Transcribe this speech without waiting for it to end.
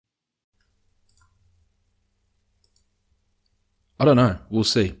I don't know. We'll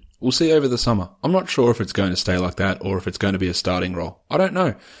see. We'll see over the summer. I'm not sure if it's going to stay like that or if it's going to be a starting role. I don't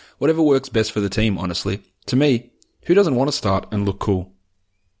know. Whatever works best for the team, honestly. To me, who doesn't want to start and look cool?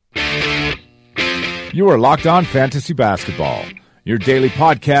 You are Locked On Fantasy Basketball, your daily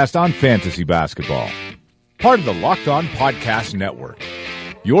podcast on fantasy basketball. Part of the Locked On Podcast Network,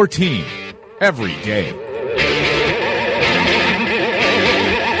 your team every day.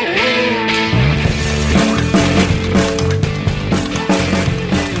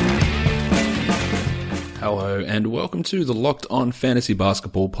 Hello and welcome to the Locked On Fantasy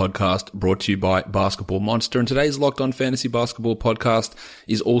Basketball podcast, brought to you by Basketball Monster. And today's Locked On Fantasy Basketball podcast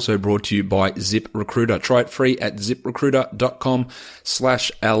is also brought to you by ZipRecruiter. Try it free at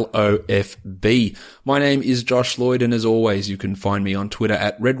ziprecruiter.com/LOFB. My name is Josh Lloyd, and as always, you can find me on Twitter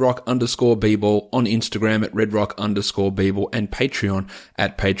at redrock_bball, on Instagram at redrock_bball, and Patreon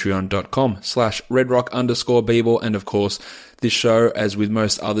at patreon.com/redrock_bball. And of course, this show, as with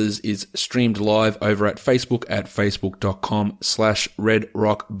most others, is streamed live over at Facebook at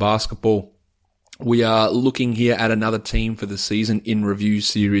facebook.com/redrockbasketball. We are looking here at another team for the season in review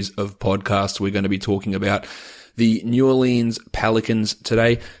series of podcasts. We're going to be talking about the New Orleans Pelicans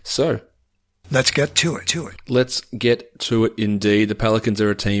today. So let's get to it. Let's get to it indeed. The Pelicans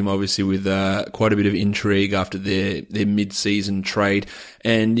are a team, obviously, with quite a bit of intrigue after their mid-season trade,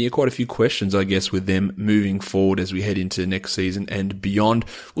 and quite a few questions, I guess, with them moving forward as we head into next season and beyond.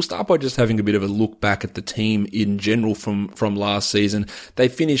 We'll start by just having a bit of a look back at the team in general from last season. They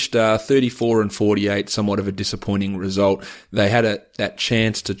finished 34-48, somewhat of a disappointing result. They had that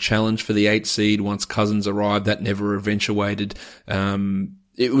chance to challenge for the 8th seed once Cousins arrived. That never eventuated.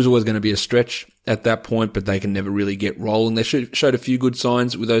 It was always going to be a stretch at that point, but they can never really get rolling. They showed a few good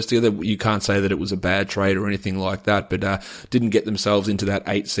signs with those together. You can't say that it was a bad trade or anything like that, but didn't get themselves into that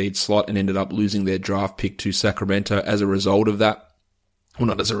 8 seed slot and ended up losing their draft pick to Sacramento as a result of that. Well,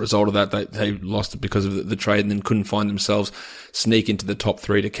 not as a result of that. They lost it because of the trade and then couldn't find themselves sneak into the top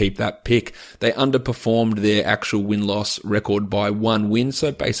 3 to keep that pick. They underperformed their actual win-loss record by 1 win,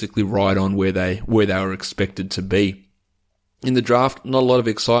 so basically right on where they were expected to be. In the draft, not a lot of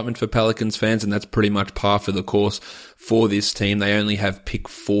excitement for Pelicans fans, and that's pretty much par for the course for this team. They only have pick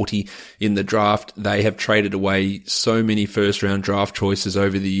 40 in the draft. They have traded away so many first-round draft choices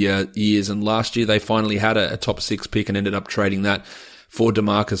over the years, and last year they finally had a top 6 pick and ended up trading that for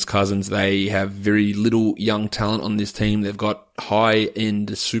DeMarcus Cousins. They have very little young talent on this team. They've got high-end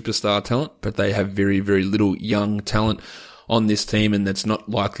superstar talent, but they have very, very little young talent on this team, and that's not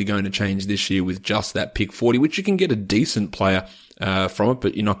likely going to change this year with just that pick 40, which you can get a decent player from it,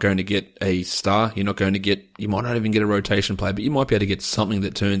 but you're not going to get a star. You might not even get a rotation player, but you might be able to get something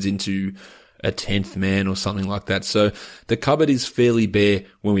that turns into a 10th man or something like that. So the cupboard is fairly bare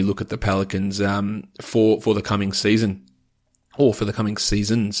when we look at the Pelicans for the coming season. Or for the coming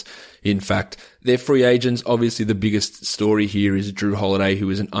seasons, in fact. They're free agents. Obviously, the biggest story here is Jrue Holiday, who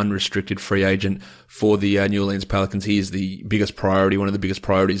is an unrestricted free agent for the New Orleans Pelicans. He is the biggest priority, one of the biggest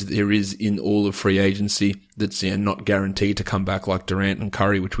priorities there is in all of free agency that's not guaranteed to come back, like Durant and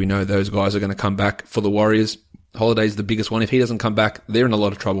Curry, which we know those guys are going to come back for the Warriors. Holiday's the biggest one. If he doesn't come back, they're in a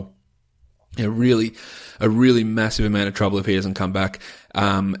lot of trouble. A really massive amount of trouble if he doesn't come back.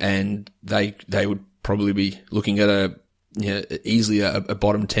 And they would probably be looking at easily a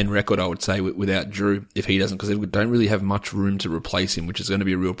bottom 10 record, I would say, without Jrue if he doesn't, because they don't really have much room to replace him, which is going to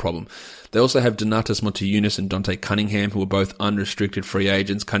be a real problem. They also have Donatas Motiejunas and Dante Cunningham, who are both unrestricted free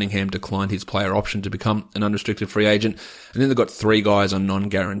agents. Cunningham declined his player option to become an unrestricted free agent. And then they've got 3 guys on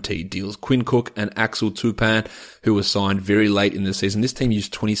non-guaranteed deals. Quinn Cook and Axel Toupane, who were signed very late in the season. This team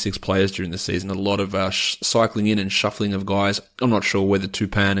used 26 players during the season, a lot of cycling in and shuffling of guys. I'm not sure whether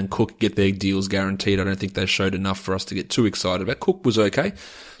Toupane and Cook get their deals guaranteed. I don't think they showed enough for us to get too excited about. Cook was okay.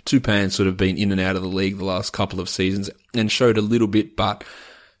 Toupane's sort of been in and out of the league the last couple of seasons and showed a little bit, but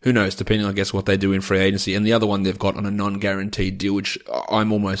who knows, depending on, I guess, what they do in free agency. And the other one they've got on a non-guaranteed deal, which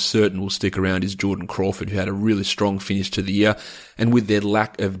I'm almost certain will stick around, is Jordan Crawford, who had a really strong finish to the year. And with their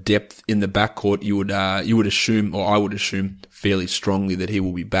lack of depth in the backcourt, you would assume, or I would assume fairly strongly, that he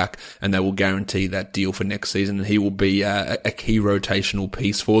will be back and they will guarantee that deal for next season, and he will be a key rotational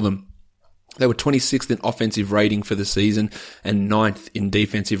piece for them. They were 26th in offensive rating for the season and 9th in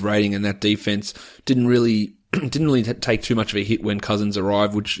defensive rating, and that defense didn't really didn't really take too much of a hit when Cousins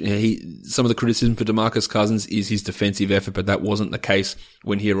arrived, which some of the criticism for DeMarcus Cousins is his defensive effort, but that wasn't the case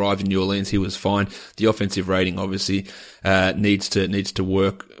when he arrived in New Orleans. He was fine. The offensive rating obviously needs to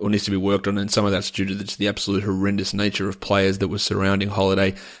be worked on, and some of that's due to the absolute horrendous nature of players that were surrounding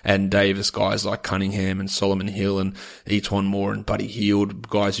Holiday and Davis, guys like Cunningham and Solomon Hill and Etuan Moore and Buddy Hield,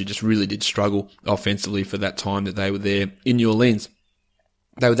 guys who just really did struggle offensively for that time that they were there in New Orleans.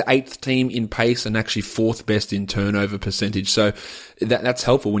 They were the 8th team in pace and actually 4th best in turnover percentage. So that's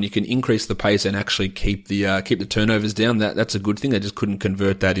helpful when you can increase the pace and actually keep the turnovers down. That's a good thing. They just couldn't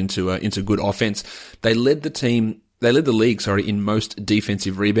convert that into good offense. They led the league, in most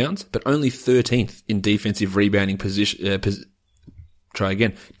defensive rebounds, but only 13th in defensive rebounding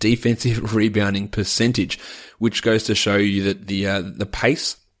defensive rebounding percentage, which goes to show you that the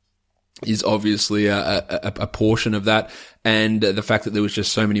pace is obviously a portion of that, and the fact that there was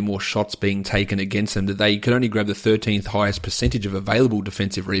just so many more shots being taken against them that they could only grab the 13th highest percentage of available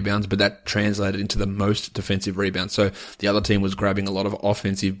defensive rebounds, but that translated into the most defensive rebounds. So the other team was grabbing a lot of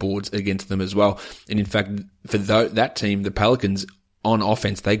offensive boards against them as well. And in fact, for that team, the Pelicans, on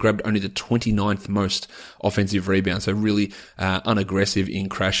offense, they grabbed only the 29th most offensive rebounds, so really unaggressive in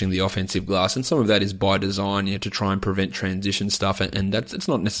crashing the offensive glass. And some of that is by design, to try and prevent transition stuff, and it's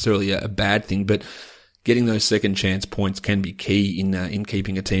not necessarily a bad thing, but getting those second chance points can be key in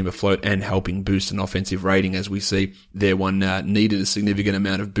keeping a team afloat and helping boost an offensive rating, as we see their one needed a significant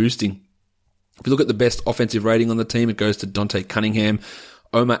amount of boosting. If you look at the best offensive rating on the team, it goes to Dante Cunningham.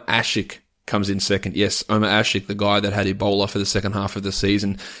 Omer Ashik comes in second. Yes, Omer Ashik, the guy that had Ebola for the second half of the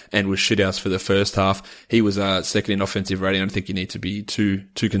season and was shithouse for the first half. He was second in offensive rating. I don't think you need to be too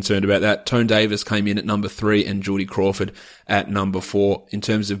concerned about that. Tone Davis came in at number 3 and Jordy Crawford at number 4. In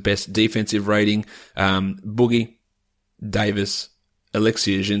terms of best defensive rating, Boogie, Davis,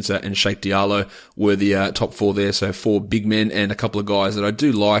 Alexia Ajinça and Sheikh Diallo were the top 4 there. So 4 big men and a couple of guys that I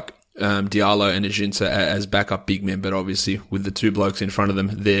do like. Diallo and Ajinça as backup big men, but obviously with the 2 blokes in front of them,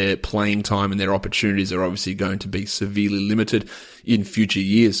 their playing time and their opportunities are obviously going to be severely limited in future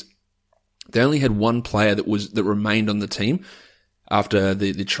years. They only had 1 player that remained on the team after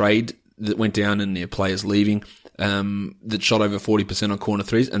the trade that went down and their players leaving, that shot over 40% on corner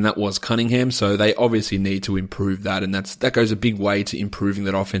threes, and that was Cunningham. So they obviously need to improve that, and that goes a big way to improving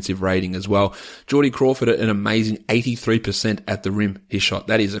that offensive rating as well. Jordy Crawford at an amazing 83% at the rim he shot.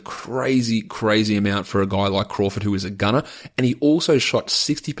 That is a crazy, crazy amount for a guy like Crawford who is a gunner, and he also shot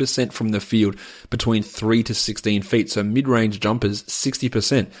 60% from the field between 3 to 16 feet. So mid-range jumpers,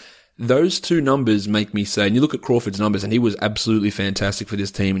 60%. Those 2 numbers make me say, and you look at Crawford's numbers, and he was absolutely fantastic for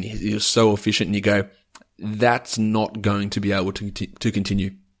this team, and he was so efficient, and you go, that's not going to be able to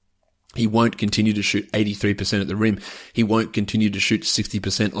continue. He won't continue to shoot 83% at the rim. He won't continue to shoot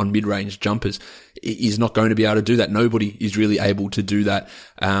 60% on mid-range jumpers. He's not going to be able to do that. Nobody is really able to do that.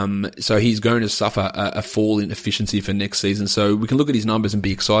 So he's going to suffer a fall in efficiency for next season. So we can look at his numbers and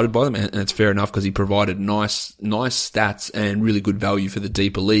be excited by them, and it's fair enough because he provided nice stats and really good value for the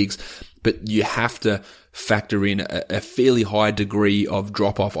deeper leagues. But you have to factor in a fairly high degree of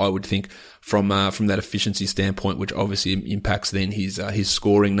drop-off, I would think, from that efficiency standpoint, which obviously impacts then his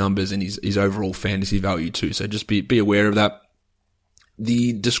scoring numbers and his overall fantasy value too. So just be aware of that.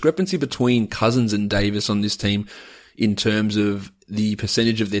 The discrepancy between Cousins and Davis on this team in terms of the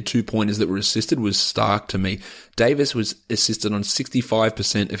percentage of their 2-pointers that were assisted was stark to me. Davis was assisted on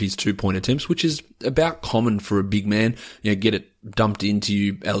 65% of his 2-point attempts, which is about common for a big man. Get it dumped into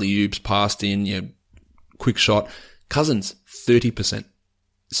you, alley-oops, passed in, quick shot. Cousins, 30%.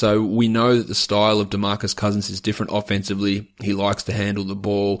 So we know that the style of DeMarcus Cousins is different offensively. He likes to handle the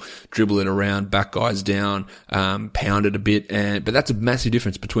ball, dribble it around, back guys down, pound it a bit. But that's a massive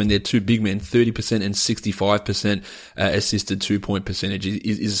difference between their 2 big men. 30% and 65% assisted 2-point percentage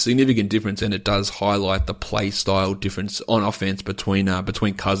is a significant difference, and it does highlight the play style difference on offense between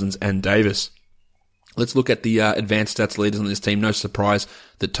Cousins and Davis. Let's look at the advanced stats leaders on this team. No surprise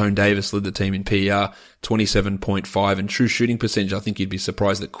that Tone Davis led the team in PER, 27.5, and true shooting percentage. I think you'd be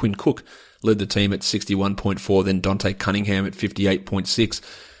surprised that Quinn Cook led the team at 61.4, then Dante Cunningham at 58.6.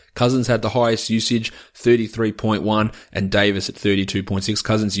 Cousins had the highest usage, 33.1, and Davis at 32.6.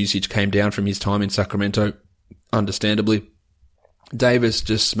 Cousins' usage came down from his time in Sacramento, understandably. Davis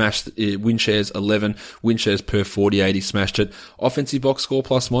just smashed win shares 11, win shares per 48, he smashed it. Offensive box score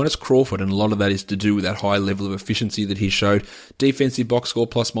plus minus Crawford, and a lot of that is to do with that high level of efficiency that he showed. Defensive box score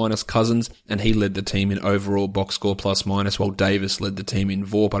plus minus Cousins, and he led the team in overall box score plus minus, while Davis led the team in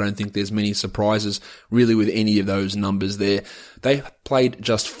VORP. I don't think there's many surprises really with any of those numbers there. They played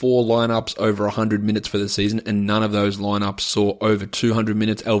just 4 lineups over 100 minutes for the season, and none of those lineups saw over 200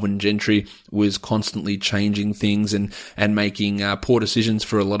 minutes. Alvin Gentry was constantly changing things and making poor decisions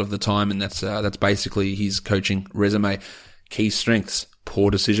for a lot of the time, and that's basically his coaching resume. Key strengths: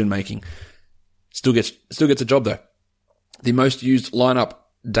 poor decision making. Still gets a job though. The most used lineup: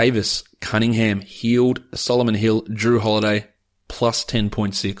 Davis, Cunningham, Hield, Solomon Hill, Drew Holiday, plus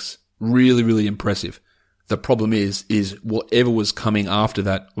 10.6. Really, really impressive. The problem is whatever was coming after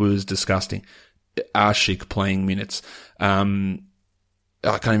that was disgusting. Ashik playing minutes.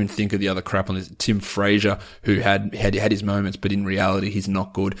 I can't even think of the other crap on this. Tim Frazier, who had his moments, but in reality, he's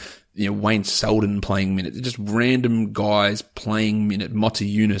not good. Wayne Selden playing minutes. Just random guys playing minutes. Moti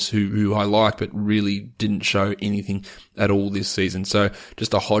Yunus, who I like, but really didn't show anything at all this season. So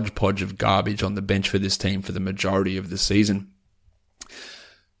just a hodgepodge of garbage on the bench for this team for the majority of the season.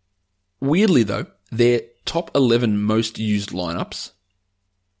 Weirdly though, their top 11 most used lineups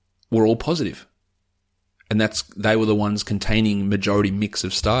were all positive. And they were the ones containing majority mix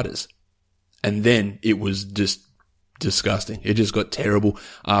of starters. And then it was just disgusting. It just got terrible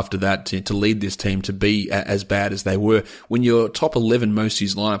after that to lead this team to be as bad as they were. When your top 11 most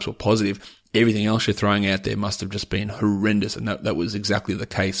used lineups were positive, everything else you're throwing out there must have just been horrendous. And that was exactly the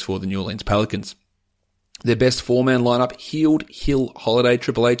case for the New Orleans Pelicans. Their best 4-man lineup: Hield, Hill, Holiday,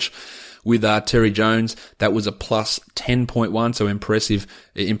 Triple H, with Terry Jones. That was a plus 10.1, so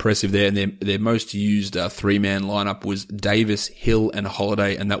impressive there. And their most used 3-man lineup was Davis, Hill, and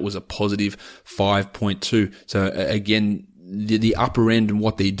Holiday, and that was a positive 5.2. So again, the upper end and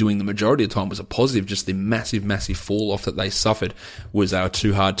what they're doing the majority of the time was a positive. Just the massive fall off that they suffered was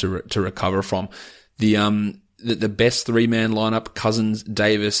too hard to recover from. The best 3-man lineup: Cousins,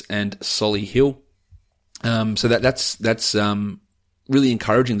 Davis, and Solly Hill. So that's really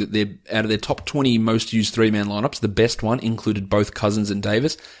encouraging that they're out of their top 20 most used 3-man lineups. The best one included both Cousins and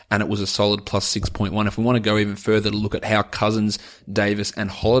Davis, and it was a solid plus 6.1. If we want to go even further to look at how Cousins, Davis,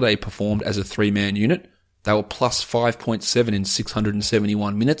 and Holiday performed as a 3-man unit, they were plus 5.7 in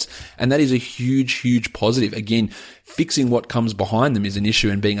 671 minutes, and that is a huge positive. Again, fixing what comes behind them is an issue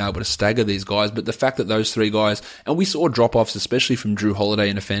and being able to stagger these guys, but the fact that those 3 guys, and we saw drop-offs, especially from Drew Holiday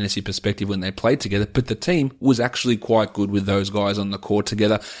in a fantasy perspective when they played together, but the team was actually quite good with those guys on the court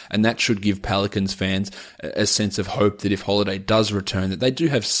together, and that should give Pelicans fans a sense of hope that if Holiday does return, that they do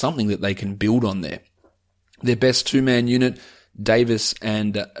have something that they can build on there. Their best 2-man unit, Davis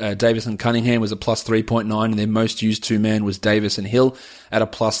and Cunningham, was a plus 3.9, and their most used 2-man was Davis and Hill at a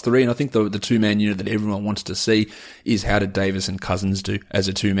plus 3. And I think the 2-man unit that everyone wants to see is how did Davis and Cousins do as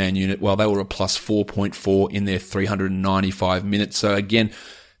a 2-man unit? Well, they were a plus 4.4 in their 395 minutes. So again,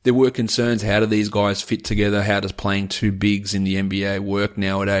 there were concerns. How do these guys fit together? How does playing 2 bigs in the NBA work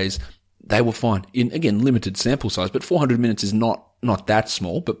nowadays? They were fine in, again, limited sample size, but 400 minutes is not that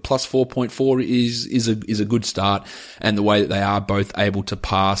small, but plus 4.4 is a good start. And the way that they are both able to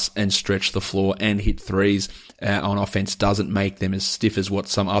pass and stretch the floor and hit threes on offense doesn't make them as stiff as what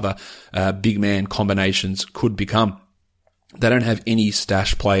some other big man combinations could become. They don't have any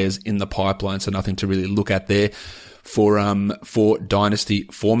stash players in the pipeline, so nothing to really look at there for dynasty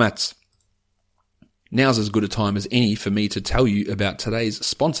formats. Now's as good a time as any for me to tell you about today's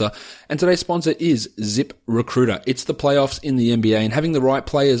sponsor, and today's sponsor is ZipRecruiter. It's the playoffs in the NBA, and having the right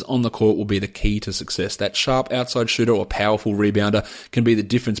players on the court will be the key to success. That sharp outside shooter or powerful rebounder can be the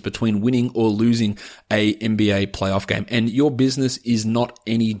difference between winning or losing a NBA playoff game, and your business is not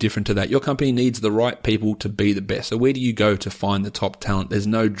any different to that. Your company needs the right people to be the best. So where do you go to find the top talent? There's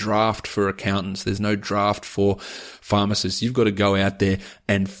no draft for accountants. There's no draft for pharmacists. You've got to go out there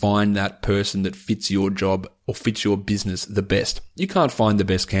and find that person that fits your job or fits your business the best. You can't find the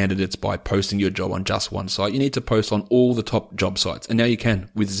best candidates by posting your job on just one site. You need to post on all the top job sites. And now you can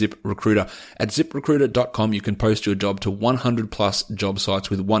with ZipRecruiter. At ZipRecruiter.com, you can post your job to 100 plus job sites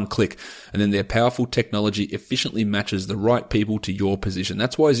with one click. And then their powerful technology efficiently matches the right people to your position.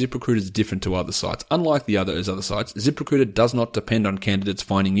 That's why ZipRecruiter is different to other sites. Unlike the other sites, ZipRecruiter does not depend on candidates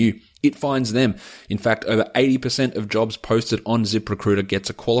finding you. It finds them. In fact, over 80% of jobs posted on ZipRecruiter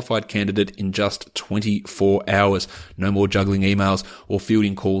gets a qualified candidate in just 24 hours. No more juggling emails or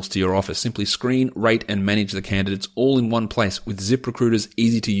fielding calls to your office. Simply screen, rate, and manage the candidates all in one place with ZipRecruiter's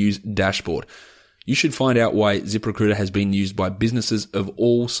easy-to-use dashboard. You should find out why ZipRecruiter has been used by businesses of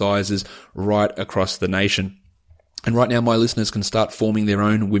all sizes right across the nation. And right now, my listeners can start forming their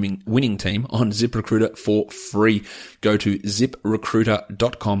own winning team on ZipRecruiter for free. Go to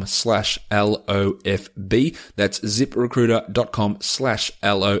ziprecruiter.com/LOFB. That's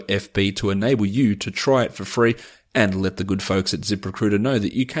ziprecruiter.com/LOFB to enable you to try it for free and let the good folks at ZipRecruiter know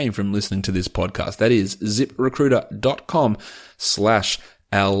that you came from listening to this podcast. That is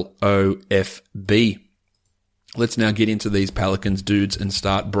ziprecruiter.com/LOFB. Let's now get into these Pelicans dudes and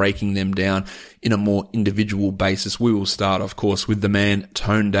start breaking them down in a more individual basis. We will start, of course, with the man,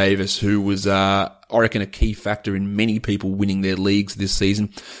 Tone Davis, who was, I reckon, a key factor in many people winning their leagues this season,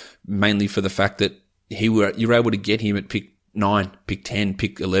 mainly for the fact that you were able to get him at pick 9, pick 10,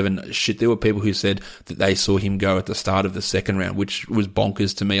 pick 11. Shit, there were people who said that they saw him go at the start of the second round, which was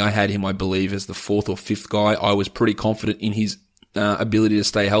bonkers to me. I had him, I believe, as the 4th or 5th guy. I was pretty confident in his ability to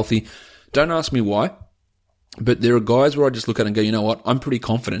stay healthy. Don't ask me why. But there are guys where I just look at it and go, you know what, I'm pretty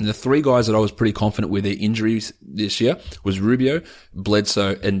confident. And the 3 guys that I was pretty confident with their injuries this year was Rubio,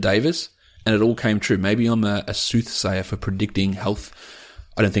 Bledsoe, and Davis. And it all came true. Maybe I'm a soothsayer for predicting health.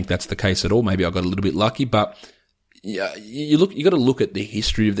 I don't think that's the case at all. Maybe I got a little bit lucky, but yeah, you got to look at the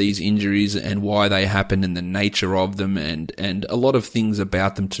history of these injuries and why they happen and the nature of them and a lot of things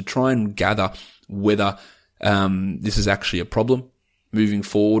about them to try and gather whether, this is actually a problem moving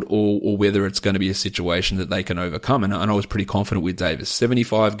forward or whether it's going to be a situation that they can overcome. And I was pretty confident with Davis.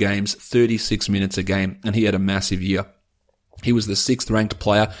 75 games, 36 minutes a game, and he had a massive year. He was the 6th ranked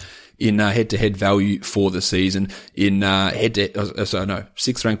player in head-to-head value for the season. In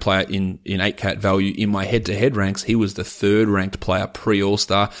 6th ranked player in 8-cat value. In my head-to-head ranks, he was the 3rd ranked player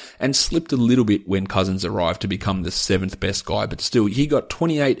pre-All-Star and slipped a little bit when Cousins arrived to become the 7th best guy. But still, he got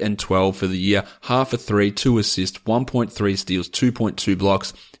 28 and 12 for the year, half a 3, 2 assists, 1.3 steals, 2.2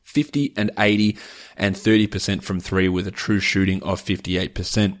 blocks, 50 and 80 and 30% from 3 with a true shooting of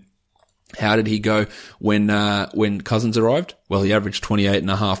 58%. How did he go when Cousins arrived? Well, he averaged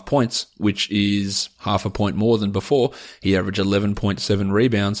 28.5 points, which is half a point more than before. He averaged 11.7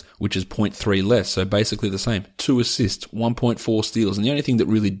 rebounds, which is 0.3 less. So basically the same. 2 assists, 1.4 steals. And the only thing that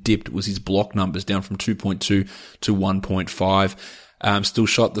really dipped was his block numbers, down from 2.2 to 1.5. Still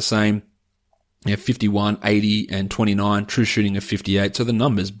shot the same. 51, 80, and 29, true shooting of 58. So the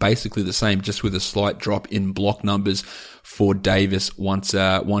numbers basically the same, just with a slight drop in block numbers for Davis once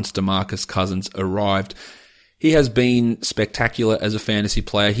DeMarcus Cousins arrived. He has been spectacular as a fantasy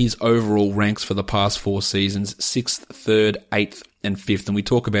player. His overall ranks for the past 4 seasons, 6th, 3rd, 8th, and 5th. And we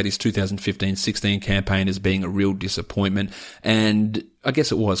talk about his 2015-16 campaign as being a real disappointment. And I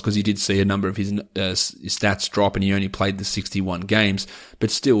guess it was because he did see a number of his stats drop and he only played the 61 games.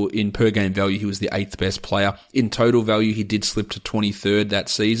 But still, in per game value, he was the 8th best player. In total value, he did slip to 23rd that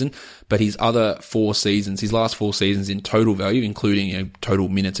season. But his other 4 seasons, his last 4 seasons in total value, including total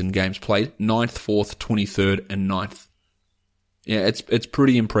minutes and games played, 9th, 4th, 23rd, and 9th. Yeah, it's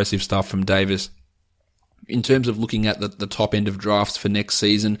pretty impressive stuff from Davis. In terms of looking at the top end of drafts for next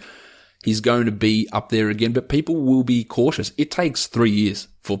season, he's going to be up there again, but people will be cautious. It takes 3 years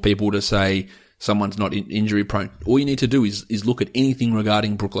for people to say someone's not injury prone. All you need to do is look at anything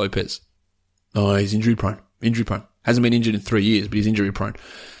regarding Brook Lopez. Oh, he's injury prone. Hasn't been injured in 3 years, but he's injury prone.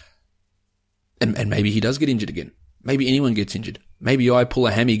 And maybe he does get injured again. Maybe anyone gets injured. Maybe I pull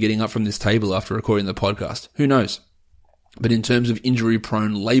a hammy getting up from this table after recording the podcast. Who knows? But in terms of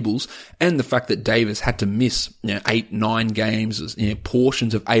injury-prone labels and the fact that Davis had to miss 8, 9 games,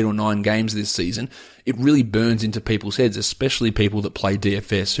 portions of 8 or 9 games this season, it really burns into people's heads, especially people that play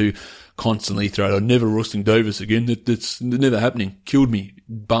DFS who constantly throw out, "I'm never roasting Davis again. That's never happening. Killed me.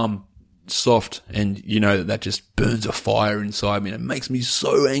 Bum. Soft." And you know that just burns a fire inside me and it makes me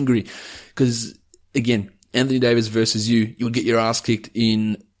so angry. Because, again, Anthony Davis versus you'll get your ass kicked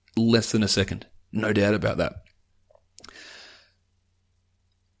in less than a second. No doubt about that.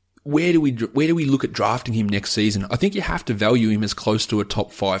 Where do we look at drafting him next season? I think you have to value him as close to a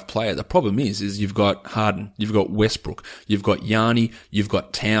top 5 player. The problem is you've got Harden, you've got Westbrook, you've got Gianni, you've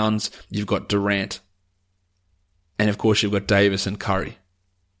got Towns, you've got Durant, and of course you've got Davis and Curry.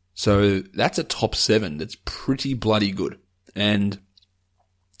 So that's a top 7 that's pretty bloody good. And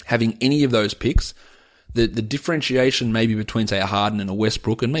having any of those picks, the differentiation maybe between, say, a Harden and a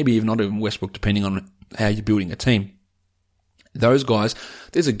Westbrook, and maybe even not even Westbrook, depending on how you're building a team, those guys,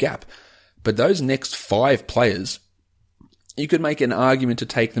 there's a gap. But those next 5 players, you could make an argument to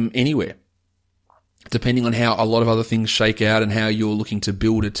take them anywhere, depending on how a lot of other things shake out and how you're looking to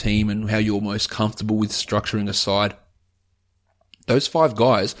build a team and how you're most comfortable with structuring a side. Those 5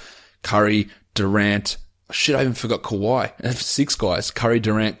 guys, Curry, Durant, shit, I even forgot Kawhi. 6 guys, Curry,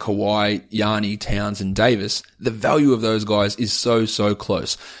 Durant, Kawhi, Gianni, Towns, and Davis. The value of those guys is so, so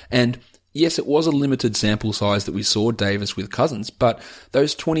close. And yes, it was a limited sample size that we saw Davis with Cousins, but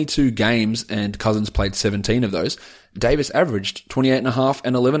those 22 games, and Cousins played 17 of those, Davis averaged 28.5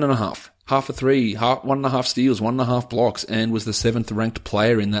 and 11.5. Half a three, 1.5 steals, 1.5 blocks, and was the 7th ranked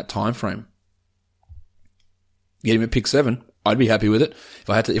player in that time frame. Get him at pick 7, I'd be happy with it.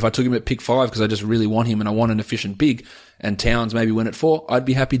 If I took him at pick 5 because I just really want him and I want an efficient big, and Towns maybe went at 4, I'd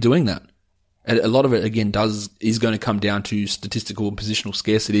be happy doing that. And a lot of it, again, is going to come down to statistical and positional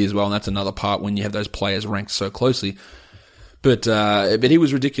scarcity as well, and that's another part when you have those players ranked so closely. But he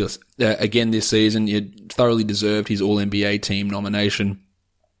was ridiculous. Again, this season, you thoroughly deserved his All-NBA team nomination.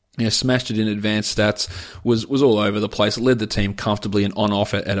 You know, smashed it in advanced stats, was all over the place, led the team comfortably and on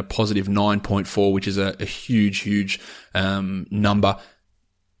off at a positive 9.4, which is a huge number.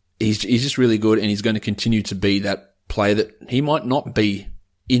 He's just really good, and he's going to continue to be that player that he might not be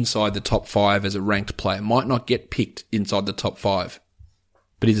inside the top 5 as a ranked player, might not get picked inside the top 5,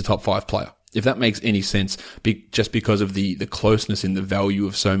 but he's a top 5 player. If that makes any sense, just because of the closeness in the value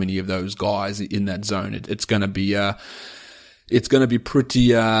of so many of those guys in that zone, it's going to be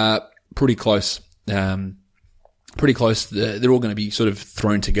pretty close. Pretty close. They're all going to be sort of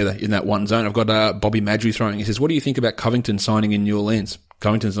thrown together in that one zone. I've got Bobby Madry throwing. He says, "What do you think about Covington signing in New Orleans?"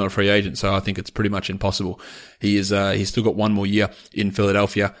 Covington's not a free agent, so I think it's pretty much impossible. He's still got one more year in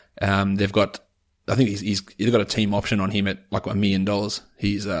Philadelphia. I think he's got a team option on him at like $1 million.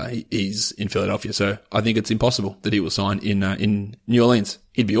 He's in Philadelphia, so I think it's impossible that he will sign in New Orleans.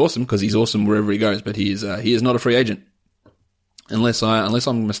 He'd be awesome because he's awesome wherever he goes, but he is not a free agent. Unless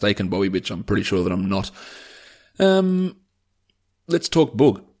I'm mistaken, Bobby, which I'm pretty sure that I'm not. Let's talk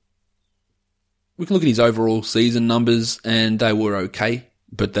Boog. We can look at his overall season numbers, and they were okay,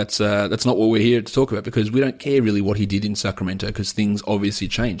 but that's not what we're here to talk about, because we don't care really what he did in Sacramento, because things obviously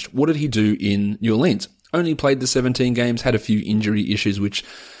changed. What did he do in New Orleans? Only played the 17 games, had a few injury issues, which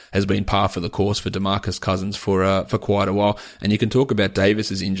has been par for the course for DeMarcus Cousins for quite a while. And you can talk about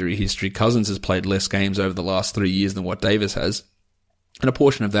Davis's injury history. Cousins has played less games over the last 3 years than what Davis has. And a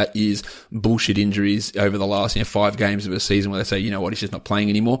portion of that is bullshit injuries over the last 5 games of a season where they say, you know what, he's just not playing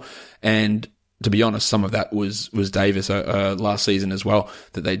anymore. And to be honest, some of that was Davis last season as well,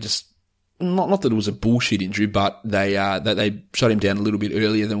 that they just, not that it was a bullshit injury, but that they shut him down a little bit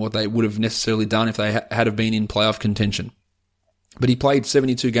earlier than what they would have necessarily done if they had have been in playoff contention. But he played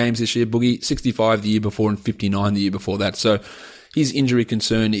 72 games this year, Boogie, 65 the year before and 59 the year before that. So his injury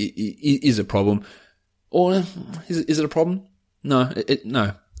concern is a problem. Or is it a problem? No,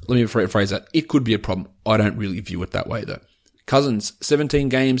 no. Let me rephrase that. It could be a problem. I don't really view it that way, though. Cousins, 17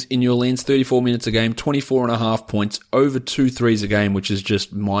 games in New Orleans, 34 minutes a game, 24.5 points, over 2 threes a game, which is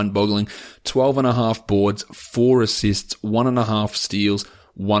just mind-boggling, 12.5 boards, 4 assists, 1.5 steals,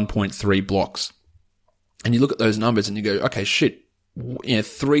 1.3 blocks. And you look at those numbers and you go, okay, shit,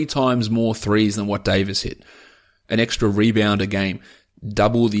 3 times more threes than what Davis hit. An extra rebound a game,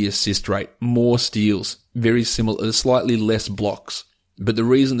 double the assist rate, more steals, very similar, slightly less blocks. But the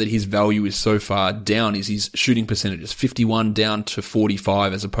reason that his value is so far down is his shooting percentages, 51 down to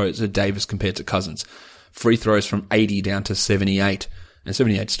 45 as opposed to Davis compared to Cousins. Free throws from 80 down to 78, and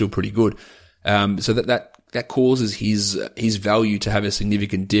 78 is still pretty good. So that causes his value to have a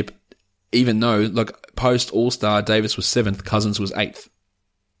significant dip, even though, like, post All-Star, Davis was 7th, Cousins was 8th.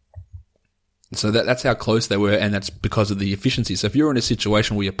 So that's how close they were, and that's because of the efficiency. So if you're in a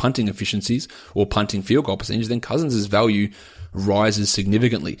situation where you're punting efficiencies or punting field goal percentage, then Cousins' value rises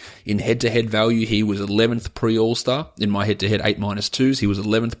significantly. In head-to-head value, he was 11th pre-All-Star. In my head-to-head 8-2s, he was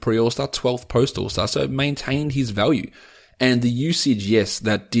 11th pre-All-Star, 12th post-All-Star. So it maintained his value. And the usage, yes,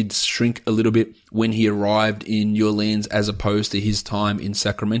 that did shrink a little bit when he arrived in New Orleans as opposed to his time in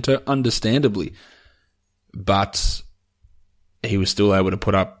Sacramento, understandably. But he was still able to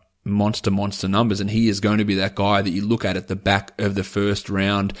put up monster numbers, and he is going to be that guy that you look at the back of the first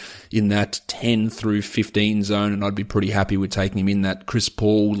round in that 10 through 15 zone, and I'd be pretty happy with taking him in that Chris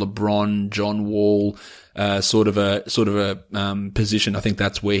Paul, LeBron, John Wall sort of a position. I think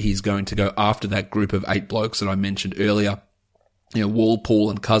that's where he's going to go after that group of 8 blokes that I mentioned earlier. You know, Wall,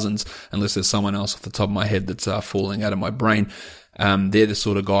 Paul, and Cousins, unless there's someone else off the top of my head that's falling out of my brain. They're the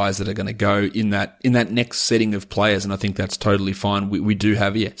sort of guys that are going to go in that next setting of players, and I think that's totally fine. We do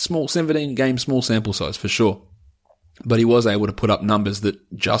have, small 17 game, small sample size for sure. But he was able to put up numbers that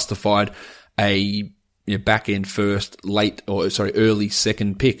justified a back end first, early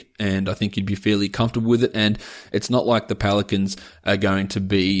second pick, and I think you'd be fairly comfortable with it. And it's not like the Pelicans are going to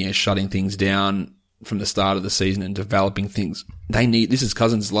be shutting things down from the start of the season and developing things. This is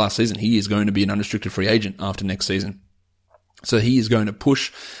Cousins' last season. He is going to be an unrestricted free agent after next season. So he is going to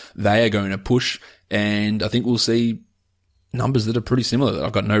push, they are going to push, and I think we'll see numbers that are pretty similar.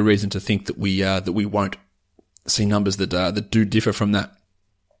 I've got no reason to think that we won't see numbers that do differ from that.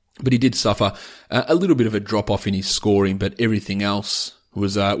 But he did suffer a little bit of a drop off in his scoring, but everything else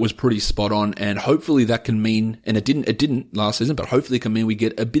was pretty spot on, and hopefully that can mean, and it didn't last season, but hopefully it can mean we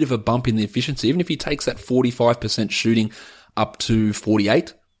get a bit of a bump in the efficiency. Even if he takes that 45% shooting up to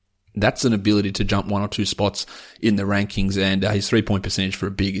 48, that's an ability to jump 1 or 2 spots in the rankings, and his 3-point percentage for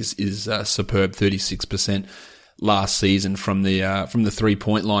a big is superb, 36% last season from the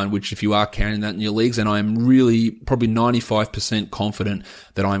 3-point line, which if you are carrying that in your leagues, and I am really probably 95% confident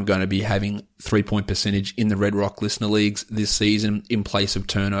that I'm going to be having 3-point percentage in the Red Rock listener leagues this season in place of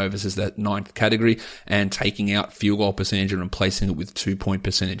turnovers as that 9th category, and taking out field goal percentage and replacing it with 2-point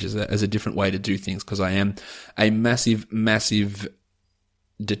percentage as a different way to do things, because I am a massive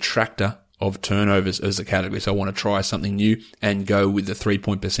detractor of turnovers as a category. So I want to try something new and go with the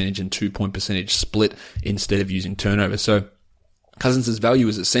 3-point percentage and 2-point percentage split instead of using turnovers. So Cousins' value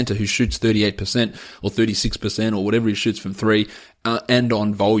as a center who shoots 38% or 36% or whatever he shoots from 3, and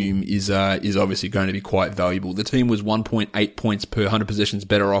on volume is obviously going to be quite valuable. The team was 1.8 points per 100 possessions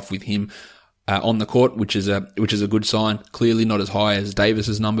better off with him on the court, which is a good sign. Clearly not as high as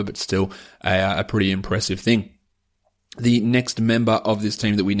Davis's number, but still a pretty impressive thing. The next member of this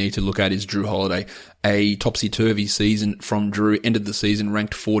team that we need to look at is Jrue Holiday. A topsy-turvy season from Jrue. Ended the season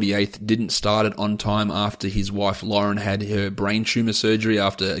ranked 48th. Didn't start it on time after his wife Lauren had her brain tumor surgery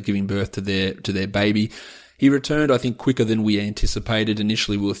after giving birth to their baby. He returned, I think, quicker than we anticipated.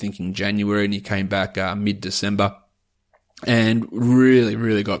 Initially, we were thinking January, and he came back mid-December. And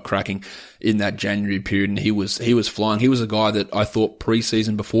really got cracking in that January period, and he was flying. He was a guy that I thought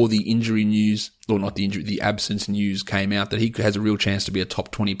preseason, before the injury news, or not the injury, the absence news came out, that he has a real chance to be a top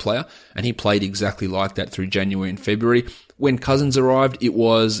 20 player, and he played exactly like that through January and February. When Cousins arrived, it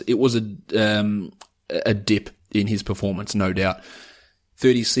was a dip in his performance, no doubt.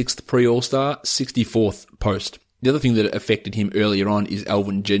 36th pre-All-Star, 64th post. The other thing that affected him earlier on is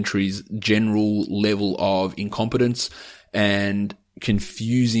Alvin Gentry's general level of incompetence and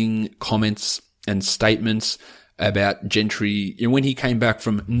confusing comments and statements about Gentry. When he came back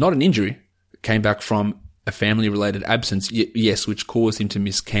from not an injury, came back from a family-related absence, yes, which caused him to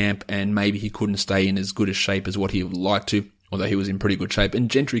miss camp, and maybe he couldn't stay in as good a shape as what he would like to, although he was in pretty good shape.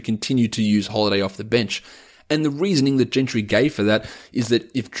 And Gentry continued to use Holiday off the bench. And the reasoning that Gentry gave for that is that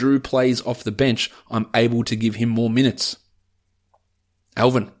if Jrue plays off the bench, I'm able to give him more minutes.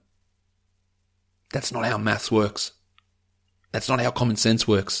 Alvin, that's not how maths works. That's not how common sense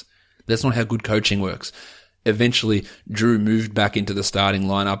works. That's not how good coaching works. Eventually, Jrue moved back into the starting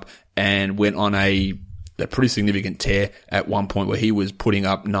lineup and went on a pretty significant tear at one point where he was putting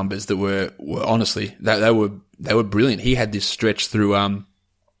up numbers that were honestly, they were brilliant. He had this stretch through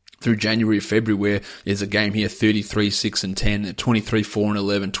January, February, where there's a game here, 33, 6 and 10, 23, 4 and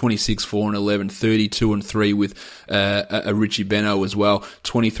 11, 26, 4 and 11, 32 and 3 with, a Richie Beno as well,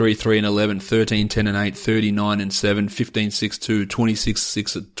 23, 3 and 11, 13, 10 and 8, 39 and 7, 15, 6, 2, 26,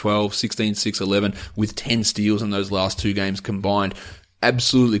 6 and 12, 16, 6, 11 with 10 steals in those last 2 games combined.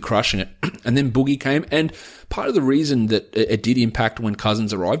 Absolutely crushing it. And then Boogie came, and part of the reason that it did impact when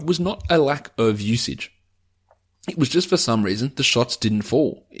Cousins arrived was not a lack of usage. It was just for some reason the shots didn't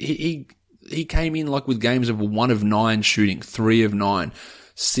fall. He came in like with games of 1 of 9 shooting, 3 of 9,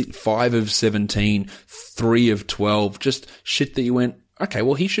 5 of 17, 3 of 12, just shit that you went, okay,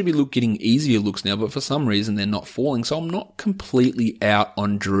 well he should be getting easier looks now, but for some reason they're not falling. So I'm not completely out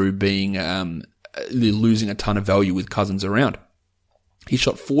on Jrue being losing a ton of value with Cousins around. He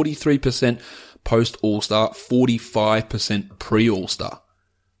shot 43% post All-Star, 45% pre-All-Star.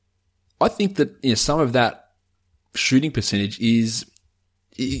 I think that some of that shooting percentage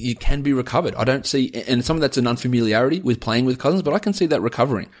it can be recovered. I don't see, and some of that's an unfamiliarity with playing with Cousins, but I can see that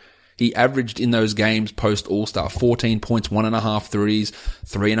recovering. He averaged in those games post All-Star 14 points, 1.5 threes,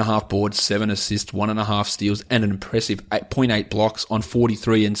 3.5 boards, 7 assists, 1.5 steals, and an impressive 8.8 blocks on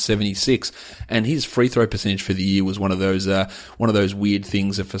 43 and 76. And his free throw percentage for the year was one of those weird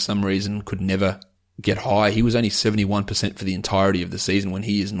things that for some reason could never get high. He was only 71% for the entirety of the season when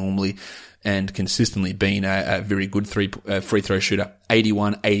he is normally and consistently been a very good free throw shooter.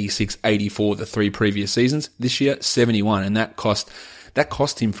 81, 86, 84 the 3 previous seasons. This year, 71. And that cost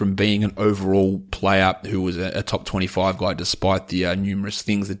him from being an overall player who was a top 25 guy, despite the numerous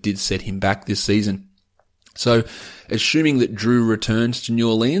things that did set him back this season. So, assuming that Jrue returns to New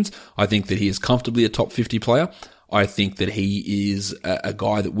Orleans, I think that he is comfortably a top 50 player. I think that he is a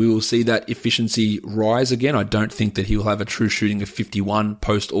guy that we will see that efficiency rise again. I don't think that he will have a true shooting of 51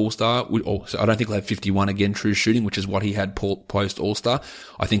 post All-Star. I don't think he'll have 51 again true shooting, which is what he had post All-Star.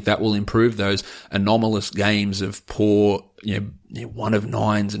 I think that will improve those anomalous games of poor, 1 of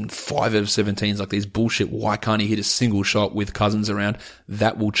 9s and 5 of 17s, like these bullshit, why can't he hit a single shot with Cousins around?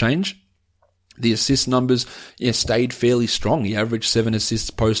 That will change. The assist numbers, stayed fairly strong. He averaged 7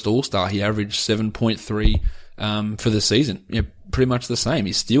 assists post All-Star. He averaged 7.3 for the season. Pretty much the same.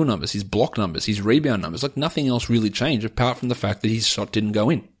 His steal numbers, his block numbers, his rebound numbers, like nothing else really changed apart from the fact that his shot didn't go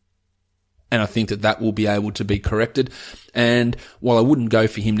in. And I think that will be able to be corrected. And while I wouldn't go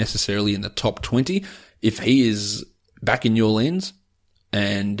for him necessarily in the top 20, if he is back in New Orleans,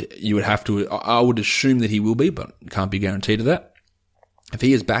 and I would assume that he will be, but can't be guaranteed of that. If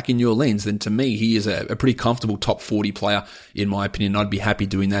he is back in New Orleans, then to me, he is a pretty comfortable top 40 player, in my opinion. I'd be happy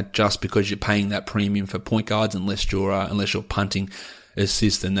doing that just because you're paying that premium for point guards, unless you're punting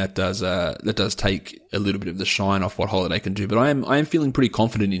assist, and that does take a little bit of the shine off what Holiday can do. But I am feeling pretty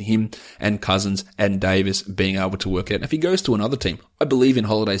confident in him and Cousins and Davis being able to work out. And if he goes to another team, I believe in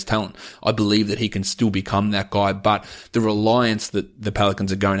Holiday's talent. I believe that he can still become that guy, but the reliance that the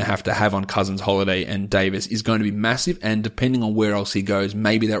Pelicans are going to have on Cousins, Holiday, and Davis is going to be massive, and depending on where else he goes,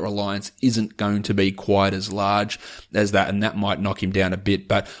 maybe that reliance isn't going to be quite as large as that, and that might knock him down a bit.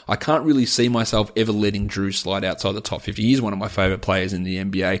 But I can't really see myself ever letting Drew slide outside the top 50. He's one of my favorite players in the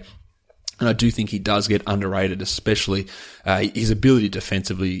NBA. And I do think he does get underrated, especially his ability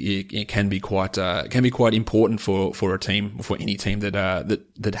defensively. It can be quite important for a team, for any team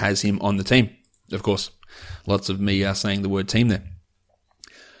that has him on the team. Of course, lots of me saying the word team there.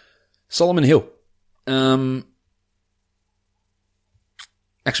 Solomon Hill.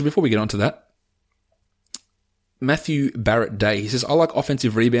 Actually, before we get on to that, Matthew Barrett Day, he says, I like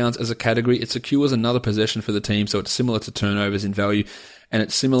offensive rebounds as a category. It secures another possession for the team, so it's similar to turnovers in value, and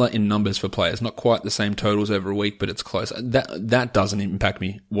it's similar in numbers for players. Not quite the same totals over a week, but it's close. That doesn't impact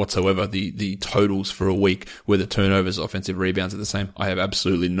me whatsoever, the totals for a week where the turnovers, offensive rebounds are the same. I have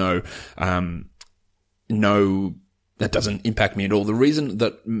absolutely no, that doesn't impact me at all. The reason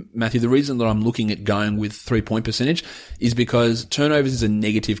that I'm looking at going with 3-point percentage is because turnovers is a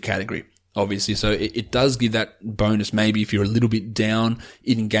negative category, obviously. So it does give that bonus. Maybe if you're a little bit down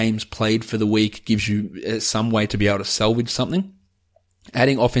in games played for the week, gives you some way to be able to salvage something.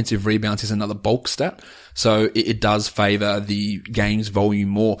 Adding offensive rebounds is another bulk stat. So it does favor the games volume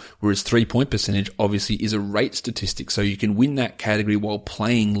more, whereas 3-point percentage obviously is a rate statistic. So you can win that category while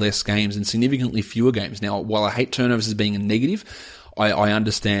playing less games and significantly fewer games. Now, while I hate turnovers as being a negative, I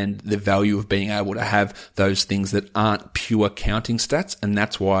understand the value of being able to have those things that aren't pure counting stats, and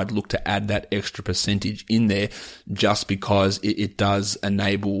that's why I'd look to add that extra percentage in there, just because it does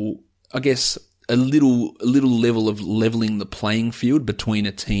enable, I guess, a little level of leveling the playing field between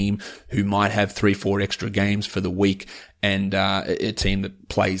a team who might have 3-4 extra games for the week and a team that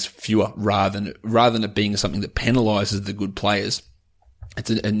plays fewer, rather than it being something that penalizes the good players. It's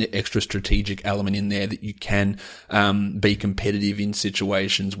an extra strategic element in there that you can be competitive in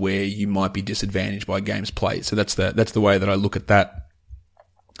situations where you might be disadvantaged by games played. So that's the way that I look at that.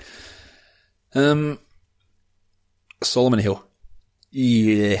 Solomon Hill,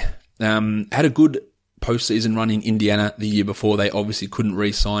 yeah, had a good postseason run in Indiana the year before. They obviously couldn't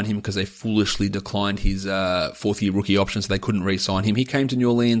re-sign him because they foolishly declined his fourth-year rookie option, so they couldn't re-sign him. He came to New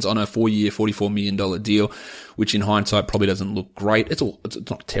Orleans on a 4-year, $44 million deal, which in hindsight probably doesn't look great. It's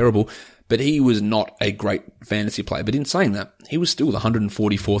not terrible, but he was not a great fantasy player. But in saying that, he was still the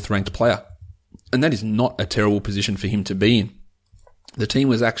 144th ranked player, and that is not a terrible position for him to be in. The team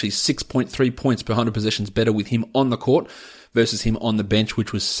was actually 6.3 points per 100 possessions better with him on the court versus him on the bench,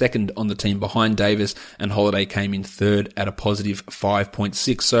 which was second on the team behind Davis, and Holiday came in third at a positive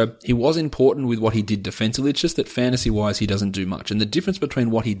 5.6. So he was important with what he did defensively. It's just that fantasy-wise, he doesn't do much. And the difference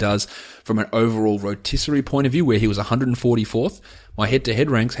between what he does from an overall rotisserie point of view, where he was 144th, my head-to-head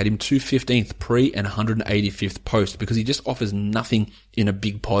ranks had him 215th pre and 185th post, because he just offers nothing in a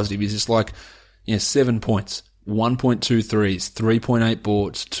big positive. He's just like, 7 points, 1.2 threes, 3.8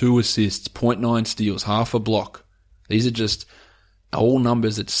 boards, 2 assists, 0.9 steals, half a block. These are just all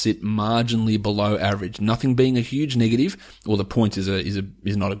numbers that sit marginally below average. Nothing being a huge negative, or the points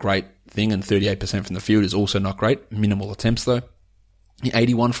is not a great thing, and 38% from the field is also not great. Minimal attempts though.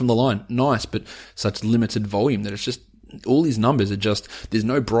 81 from the line, nice, but such limited volume that it's just all these numbers are just, there's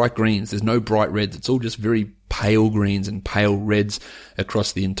no bright greens, there's no bright reds. It's all just very pale greens and pale reds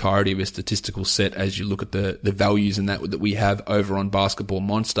across the entirety of his statistical set as you look at the values and that we have over on Basketball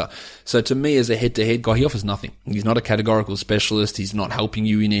Monster. So to me, as a head-to-head guy, he offers nothing. He's not a categorical specialist. He's not helping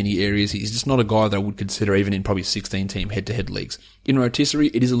you in any areas. He's just not a guy that I would consider even in probably 16-team head-to-head leagues. In rotisserie,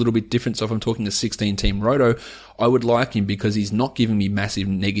 it is a little bit different. So if I'm talking a 16-team roto, I would like him because he's not giving me massive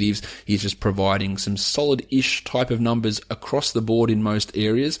negatives. He's just providing some solid-ish type of numbers across the board in most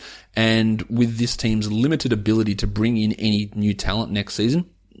areas. And with this team's limited ability to bring in any new talent next season,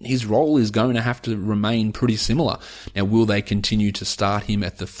 his role is going to have to remain pretty similar. Now, will they continue to start him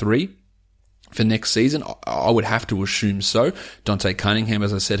at the 3? For next season, I would have to assume so. Dante Cunningham,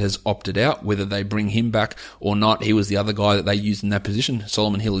 as I said, has opted out. Whether they bring him back or not, he was the other guy that they used in that position.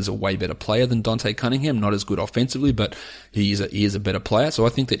 Solomon Hill is a way better player than Dante Cunningham. Not as good offensively, but he is a better player. So I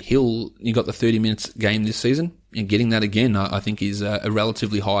think that Hill, you got the 30 minutes game this season, and getting that again, I think is a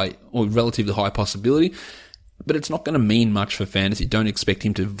relatively high possibility. But it's not going to mean much for fantasy. Don't expect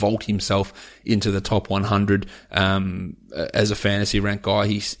him to vault himself into the top 100 as a fantasy rank guy.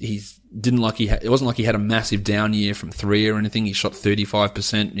 It wasn't like he had a massive down year from 3 or anything. He shot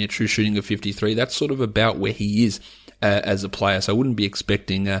 35%, true shooting of 53. That's sort of about where he is as a player. So I wouldn't be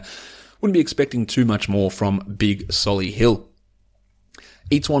expecting too much more from Big Solly Hill.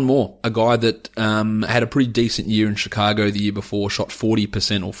 Eats-One Moore, a guy that had a pretty decent year in Chicago the year before, shot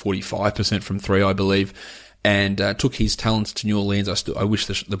 40% or 45% from 3, I believe, and took his talents to New Orleans. I wish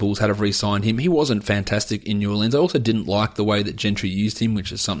the Bulls had have re-signed him. He wasn't fantastic in New Orleans. I also didn't like the way that Gentry used him,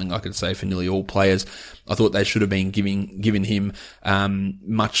 which is something I could say for nearly all players. I thought they should have been given him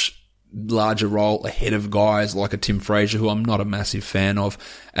much larger role ahead of guys like a Tim Frazier, who I'm not a massive fan of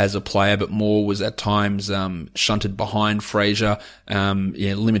as a player, but Moore was at times shunted behind Frazier,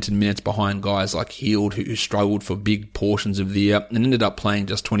 limited minutes behind guys like Hield, who struggled for big portions of the year and ended up playing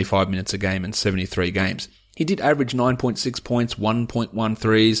just 25 minutes a game in 73 games. He did average 9.6 points, 1.1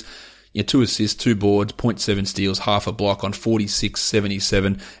 threes, 2 assists, 2 boards, 0.7 steals, half a block on 46,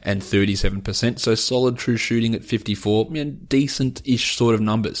 77, and 37%. So solid true shooting at 54, decent-ish sort of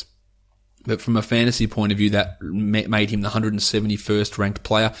numbers. But from a fantasy point of view, that made him the 171st ranked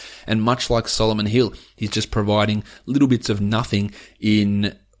player. And much like Solomon Hill, he's just providing little bits of nothing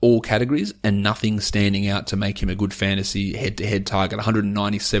in all categories and nothing standing out to make him a good fantasy head-to-head target.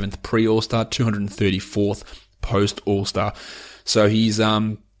 197th pre-All-Star, 234th post-All-Star. So his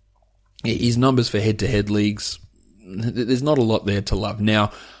numbers for head-to-head leagues, there's not a lot there to love.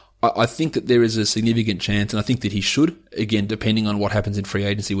 Now, I think that there is a significant chance, and I think that he should, again, depending on what happens in free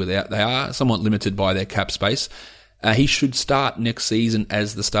agency, where they are somewhat limited by their cap space. He should start next season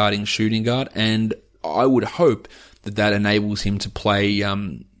as the starting shooting guard, and I would hope that enables him to play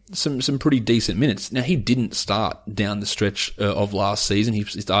some pretty decent minutes. Now, he didn't start down the stretch of last season. He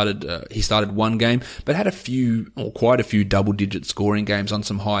started one game, but had quite a few double-digit scoring games on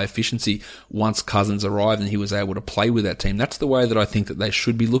some high efficiency once Cousins arrived and he was able to play with that team. That's the way that I think that they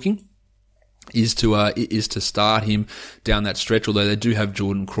should be looking, is to start him down that stretch, although they do have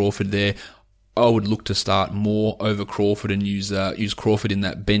Jordan Crawford there. I would look to start Moore over Crawford and use Crawford in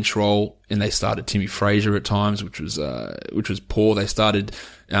that bench role. And they started Timmy Frazier at times, which was poor. They started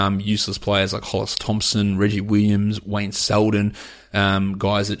useless players like Hollis Thompson, Reggie Williams, Wayne Selden,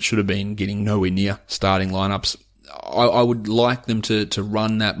 guys that should have been getting nowhere near starting lineups. I would like them to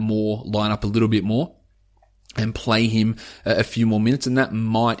run that Moore lineup a little bit more and play him a few more minutes, and that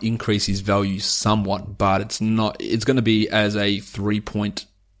might increase his value somewhat. But it's going to be as a 3-point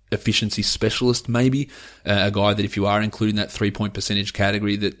efficiency specialist, maybe a guy that if you are including that 3-point percentage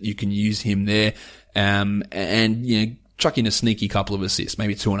category, that you can use him there, and chuck in a sneaky couple of assists,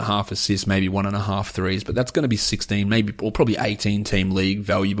 maybe 2.5 assists, maybe 1.5 threes, but that's going to be 16, or probably 18 team league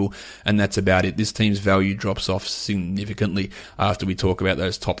valuable, and that's about it. This team's value drops off significantly after we talk about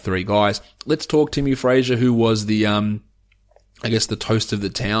those top 3 guys. Let's talk Timmy Frazier, who was the toast of the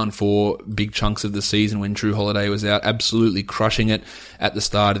town for big chunks of the season when Drew Holiday was out, absolutely crushing it at the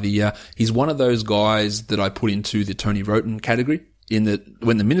start of the year. He's one of those guys that I put into the Tony Roten category, in that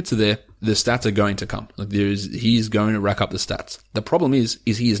when the minutes are there, the stats are going to come. He's going to rack up the stats. The problem is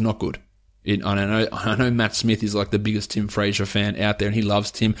he is not good. I know Matt Smith is like the biggest Tim Frazier fan out there, and he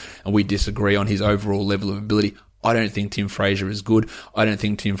loves Tim, and we disagree on his overall level of ability. I don't think Tim Frazier is good. I don't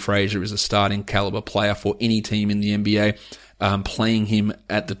think Tim Frazier is a starting caliber player for any team in the NBA. Playing him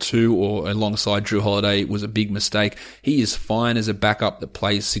at the 2 or alongside Drew Holiday was a big mistake. He is fine as a backup that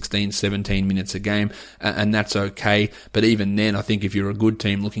plays 16, 17 minutes a game, and that's okay. But even then, I think if you're a good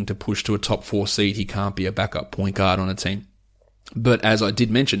team looking to push to a top 4 seed, he can't be a backup point guard on a team. But as I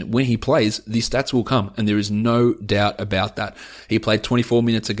did mention, when he plays, the stats will come, and there is no doubt about that. He played 24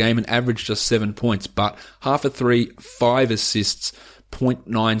 minutes a game and averaged just 7 points, but half a three, 5 assists,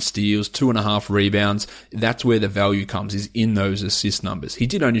 0.9 steals, 2.5 rebounds. That's where the value comes, is in those assist numbers. He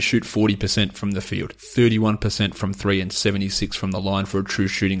did only shoot 40% from the field, 31% from three, and 76 from the line for a true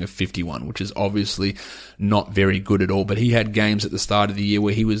shooting of 51, which is obviously not very good at all. But he had games at the start of the year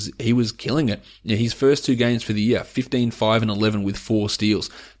where he was killing it. His first 2 games for the year, 15, 5, and 11 with 4 steals,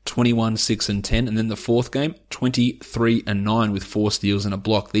 21, 6, and 10. And then the fourth game, 23 and 9 with 4 steals and a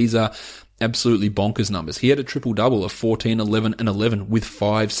block. These are absolutely bonkers numbers. He had a triple-double of 14, 11, and 11 with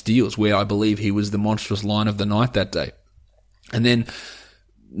 5 steals, where I believe he was the monstrous line of the night that day. And then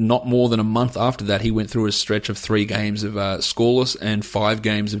not more than a month after that, he went through a stretch of 3 games of scoreless and 5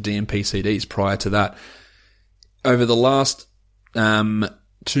 games of DNP-CDs prior to that. Over the last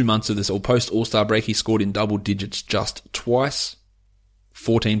 2 months of this, or post-All-Star break, he scored in double digits just twice.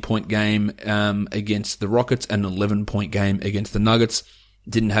 14-point game against the Rockets and an 11-point game against the Nuggets.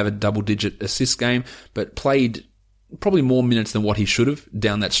 Didn't have a double-digit assist game, but played probably more minutes than what he should have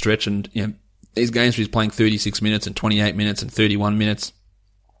down that stretch. And these games where he's playing 36 minutes and 28 minutes and 31 minutes,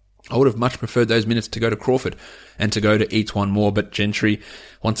 I would have much preferred those minutes to go to Crawford and to go to E'Twaun Moore. But Gentry,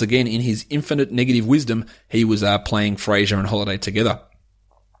 once again, in his infinite negative wisdom, he was playing Frazier and Holiday together.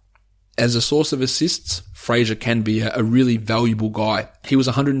 As a source of assists, Frazier can be a really valuable guy. He was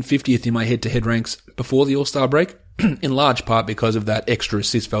 150th in my head-to-head ranks before the All-Star break, in large part because of that extra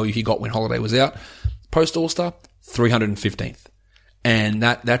assist value he got when Holiday was out. Post-All-Star, 315th. And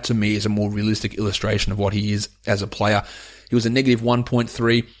that to me is a more realistic illustration of what he is as a player. He was a negative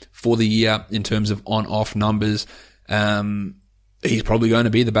 1.3 for the year in terms of on-off numbers. He's probably going to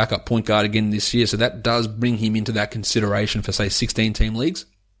be the backup point guard again this year, so that does bring him into that consideration for, say, 16-team leagues.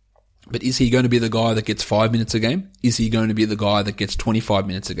 But is he going to be the guy that gets 5 minutes a game? Is he going to be the guy that gets 25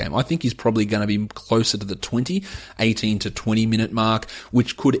 minutes a game? I think he's probably going to be closer to the 18 to 20 minute mark,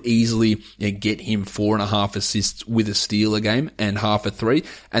 which could easily get him 4.5 assists with a steal a game and half a three.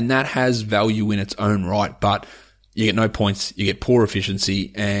 And that has value in its own right, but you get no points, you get poor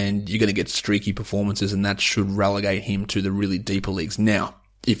efficiency, and you're going to get streaky performances, and that should relegate him to the really deeper leagues. Now,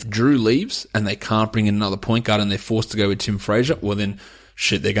 if Drew leaves and they can't bring in another point guard and they're forced to go with Tim Frazier, well then,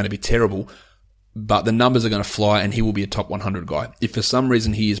 shit, they're going to be terrible. But the numbers are going to fly and he will be a top 100 guy. If for some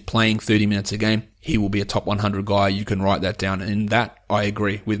reason he is playing 30 minutes a game, he will be a top 100 guy. You can write that down. And in that, I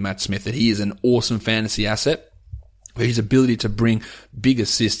agree with Matt Smith that he is an awesome fantasy asset. His ability to bring big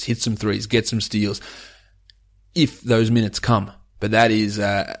assists, hit some threes, get some steals, if those minutes come. But that is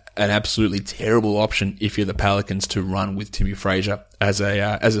an absolutely terrible option if you're the Pelicans to run with Timmy Frazier as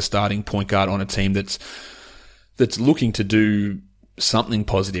a starting point guard on a team that's looking to do something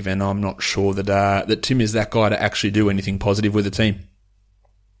positive, and I'm not sure that Tim is that guy to actually do anything positive with the team.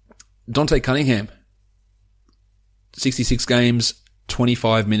 Dante Cunningham, 66 games,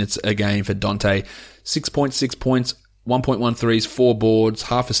 25 minutes a game for Dante, 6.6 points, 1.1 threes, 4 boards,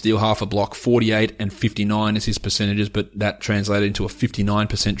 half a steal, half a block, 48 and 59 is his percentages, but that translated into a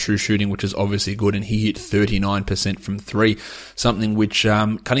 59% true shooting, which is obviously good, and he hit 39% from 3, something which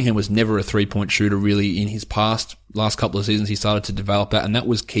Cunningham was never a 3-point shooter really in his last couple of seasons. He started to develop that, and that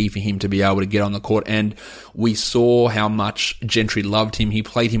was key for him to be able to get on the court, and we saw how much Gentry loved him. He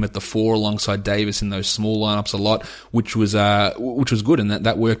played him at the 4 alongside Davis in those small lineups a lot, which was good, and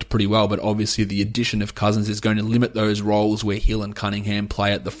that worked pretty well. But obviously the addition of Cousins is going to limit those roles where Hill and Cunningham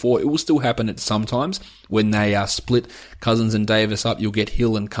play at the 4. It will still happen at sometimes when they split Cousins and Davis up. You'll get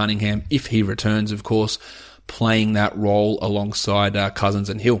Hill and Cunningham, if he returns, of course, playing that role alongside Cousins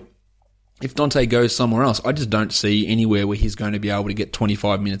and Hill. If Dante goes somewhere else, I just don't see anywhere where he's going to be able to get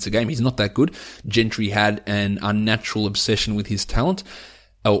 25 minutes a game. He's not that good. Gentry had an unnatural obsession with his talent,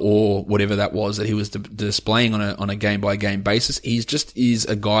 or whatever that was that he was displaying on a game-by-game basis. He's just is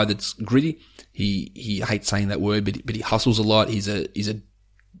a guy that's gritty. He hates saying that word, but he hustles a lot. He's a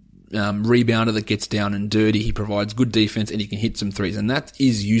rebounder that gets down and dirty. He provides good defense, and he can hit some threes, and that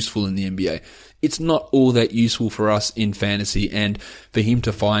is useful in the NBA. It's not all that useful for us in fantasy, and for him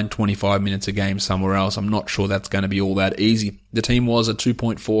to find 25 minutes a game somewhere else, I'm not sure that's going to be all that easy. The team was a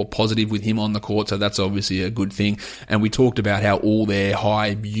 2.4 positive with him on the court, so that's obviously a good thing. And we talked about how all their high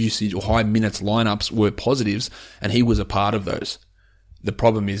usage or high minutes lineups were positives, and he was a part of those. The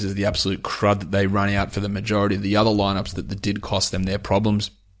problem is the absolute crud that they run out for the majority of the other lineups that did cost them their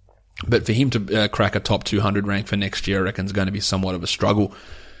problems. But for him to crack a top 200 rank for next year, I reckon is going to be somewhat of a struggle.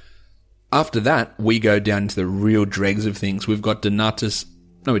 After that, we go down into the real dregs of things. We've got Donatas.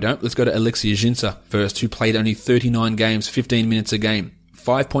 No, we don't. Let's go to Alexis Ajinça first, who played only 39 games, 15 minutes a game.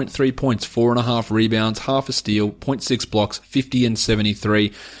 5.3 points, 4.5 rebounds, half a steal, 0.6 blocks, 50 and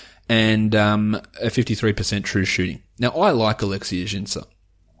 73, and a 53% true shooting. Now, I like Alexei Ajinça.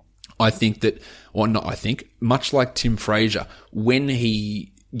 Much like Tim Frazier, when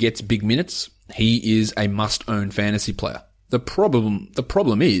he gets big minutes, he is a must-own fantasy player. The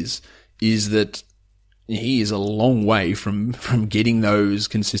problem is that he is a long way from getting those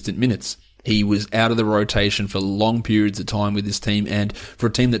consistent minutes. He was out of the rotation for long periods of time with this team, and for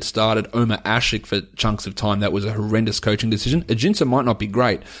a team that started Omer Asik for chunks of time, that was a horrendous coaching decision. Ajinça might not be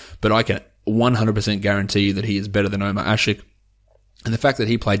great, but I can 100% guarantee you that he is better than Omer Asik. And the fact that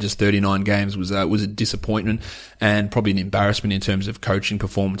he played just 39 games was a disappointment and probably an embarrassment in terms of coaching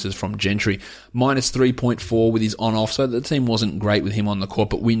performances from Gentry. Minus 3.4 with his on-off, so the team wasn't great with him on the court,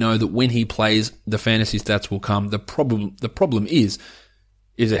 but we know that when he plays, the fantasy stats will come. The problem is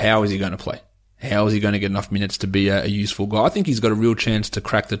how is he going to play? How is he going to get enough minutes to be a useful guy? I think he's got a real chance to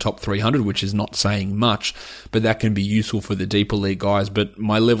crack the top 300, which is not saying much, but that can be useful for the deeper league guys. But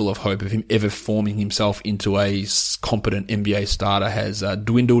my level of hope of him ever forming himself into a competent NBA starter has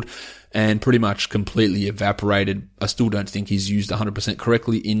dwindled and pretty much completely evaporated. I still don't think he's used 100%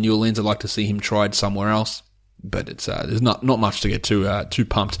 correctly in New Orleans. I'd like to see him tried somewhere else, but it's there's not much to get too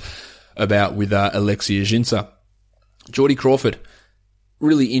pumped about with Alexei Ajinça. Jordy Crawford.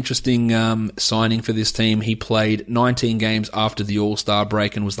 Really interesting signing for this team. He played 19 games after the All-Star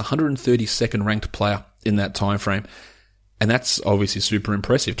break and was the 132nd ranked player in that time frame. And that's obviously super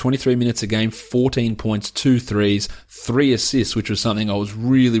impressive. 23 minutes a game, 14 points, 2 threes, 3 assists, which was something I was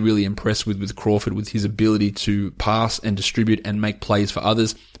really, really impressed with Crawford, with his ability to pass and distribute and make plays for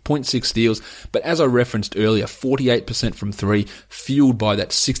others. 0.6 steals. But as I referenced earlier, 48% from 3, fueled by that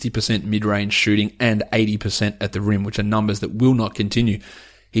 60% mid-range shooting and 80% at the rim, which are numbers that will not continue.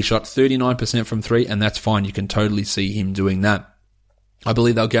 He shot 39% from 3, and that's fine. You can totally see him doing that. I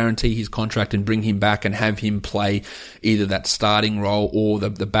believe they'll guarantee his contract and bring him back and have him play either that starting role or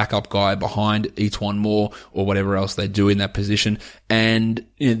the backup guy behind Etuan Moore or whatever else they do in that position. And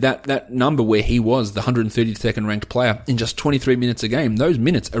that number where he was the 132nd ranked player in just 23 minutes a game, those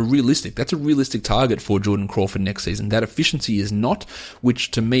minutes are realistic. That's a realistic target for Jordan Crawford next season. That efficiency is not,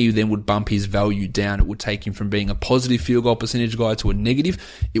 which to me then would bump his value down. It would take him from being a positive field goal percentage guy to a negative.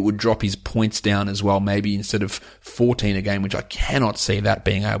 It would drop his points down as well, maybe instead of 14 a game, which I cannot see that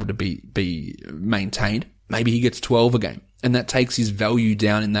being able to be maintained. Maybe he gets 12 a game, and that takes his value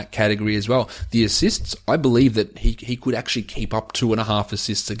down in that category as well. The assists, I believe that he could actually keep up 2.5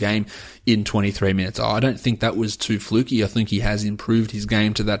 assists a game in 23 minutes. I don't think that was too fluky. I think he has improved his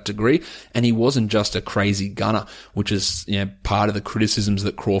game to that degree, and he wasn't just a crazy gunner, which is part of the criticisms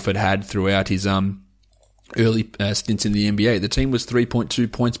that Crawford had throughout his early stints in the NBA. The team was 3.2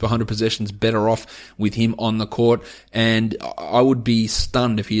 points per 100 possessions better off with him on the court, and I would be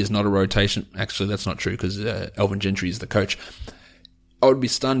stunned if he is not a rotation. Actually, that's not true because Alvin Gentry is the coach. I would be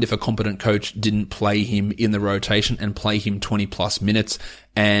stunned if a competent coach didn't play him in the rotation and play him 20 plus minutes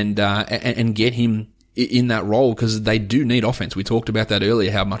and get him in that role, because they do need offense. We talked about that earlier,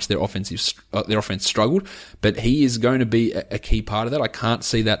 how much their offense struggled, but he is going to be a key part of that. I can't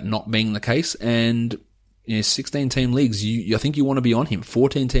see that not being the case. And 16-team leagues, I think you want to be on him.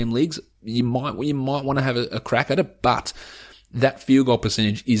 14-team leagues, you might want to have a crack at it, but that field goal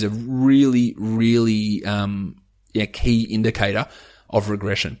percentage is a really, really key indicator of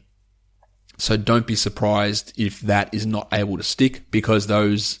regression. So don't be surprised if that is not able to stick, because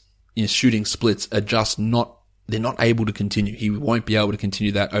those shooting splits are just they're not able to continue. He won't be able to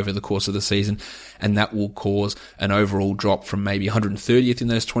continue that over the course of the season, and that will cause an overall drop from maybe 130th in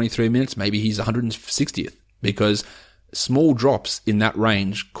those 23 minutes. Maybe he's 160th, because small drops in that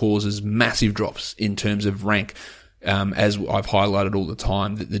range causes massive drops in terms of rank. As I've highlighted all the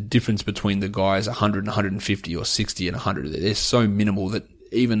time, that the difference between the guys 100 and 150 or 60 and 100, they're so minimal that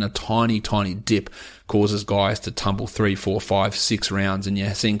even a tiny, tiny dip causes guys to tumble 3, 4, 5, 6 rounds.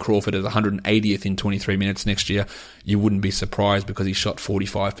 And seeing Crawford at 180th in 23 minutes next year, you wouldn't be surprised, because he shot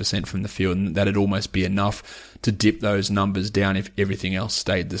 45% from the field, and that'd almost be enough to dip those numbers down if everything else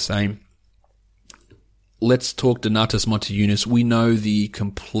stayed the same. Let's talk Donatas Motiejunas. We know the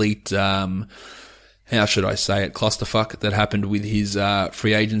complete, how should I say it, clusterfuck that happened with his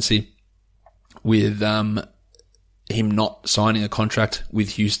free agency, with him not signing a contract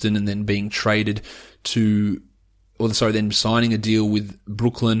with Houston and then being traded then signing a deal with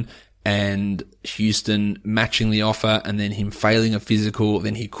Brooklyn and Houston matching the offer, and then him failing a physical.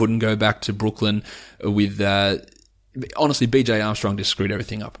 Then he couldn't go back to Brooklyn with, honestly, BJ Armstrong just screwed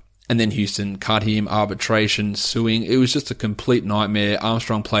everything up. And then Houston cut him, arbitration, suing. It was just a complete nightmare.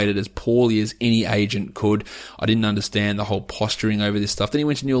 Armstrong played it as poorly as any agent could. I didn't understand the whole posturing over this stuff. Then he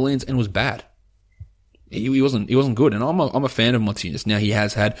went to New Orleans and was bad. He wasn't good. And I'm a fan of Martinez. Now, he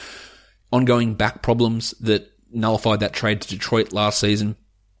has had ongoing back problems that nullified that trade to Detroit last season.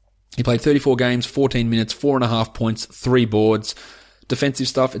 He played 34 games, 14 minutes, 4.5 points, 3 boards. Defensive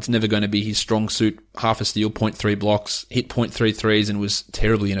stuff, it's never going to be his strong suit. Half a steal, 0.3 blocks, hit 0.3 threes, and was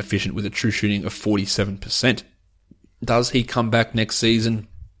terribly inefficient with a true shooting of 47%. Does he come back next season?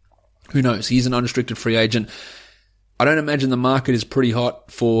 Who knows? He's an unrestricted free agent. I don't imagine the market is pretty hot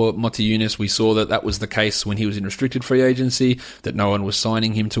for Motiejunas. We saw that was the case when he was in restricted free agency, that no one was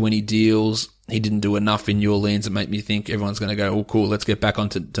signing him to any deals. He didn't do enough in New Orleans to make me think everyone's going to go, oh, cool, let's get back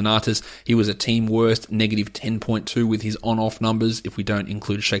onto Donatas. He was a team worst, negative 10.2 with his on-off numbers, if we don't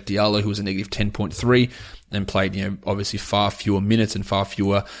include Sheikh Diallo, who was a negative 10.3 and played, obviously far fewer minutes and far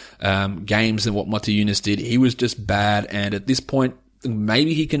fewer games than what Motiejunas did. He was just bad, and at this point,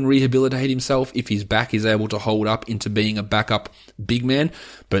 maybe he can rehabilitate himself if his back is able to hold up into being a backup big man,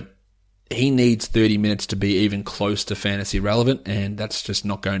 but he needs 30 minutes to be even close to fantasy relevant, and that's just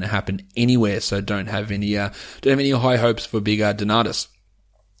not going to happen anywhere. So don't have any high hopes for big Donatas.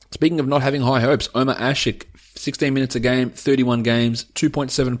 Speaking of not having high hopes, Omer Asik, 16 minutes a game, 31 games,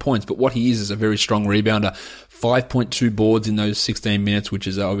 2.7 points, but what he is a very strong rebounder. 5.2 boards in those 16 minutes, which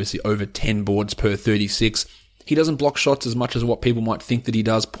is obviously over 10 boards per 36. He doesn't block shots as much as what people might think that he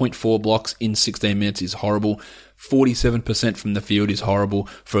does. 0.4 blocks in 16 minutes is horrible. 47% from the field is horrible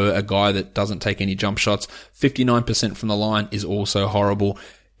for a guy that doesn't take any jump shots. 59% from the line is also horrible.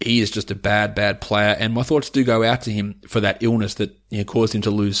 He is just a bad player, and my thoughts do go out to him for that illness that caused him to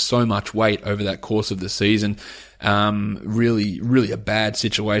lose so much weight over that course of the season. Really a bad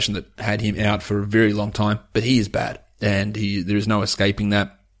situation that had him out for a very long time, but he is bad, and there is no escaping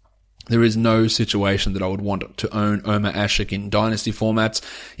that. There is no situation that I would want to own Omer Asik in dynasty formats,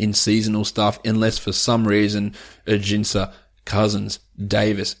 in seasonal stuff, unless for some reason Ajinça, Cousins,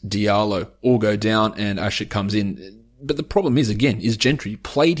 Davis, Diallo all go down and Asik comes in. But the problem is Gentry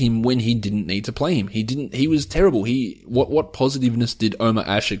played him when he didn't need to play him. He was terrible. What positiveness did Omer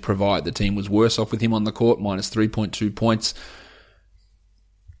Asik provide? The team was worse off with him on the court, minus 3.2 points.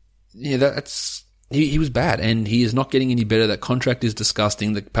 Yeah, He was bad, and he is not getting any better. That contract is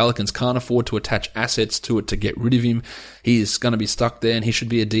disgusting. The Pelicans can't afford to attach assets to it to get rid of him. He is going to be stuck there, and he should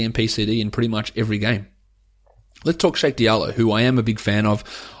be a DMP CD in pretty much every game. Let's talk Sheikh Diallo, who I am a big fan of.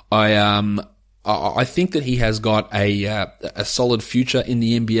 I think that he has got a solid future in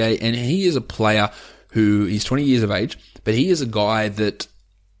the NBA, and he is a player who is 20 years of age, but he is a guy that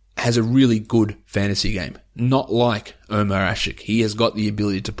has a really good fantasy game. Not like Omer Asik. He has got the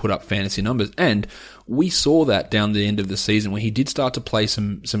ability to put up fantasy numbers. And we saw that down the end of the season when he did start to play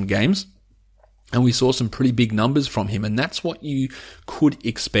some games. And we saw some pretty big numbers from him. And that's what you could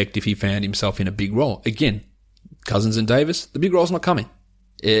expect if he found himself in a big role. Again, Cousins and Davis, the big role's not coming.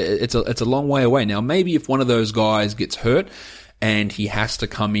 It's a long way away. Now, maybe if one of those guys gets hurt and he has to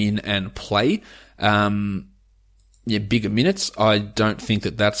come in and play, bigger minutes, I don't think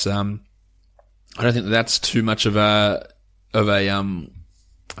that that's too much of a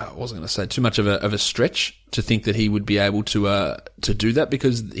too much of a stretch to think that he would be able to do that,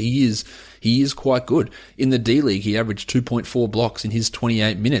 because he is quite good. In the D League, he averaged 2.4 blocks in his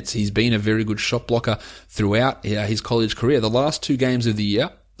 28 minutes. He's been a very good shot blocker throughout his college career. The last 3 games of the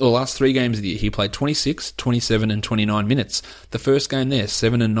year, he played 26, 27, and 29 minutes. The first game there,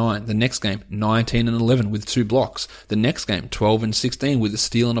 7 and 9. The next game, 19 and 11 with 2 blocks. The next game, 12 and 16 with a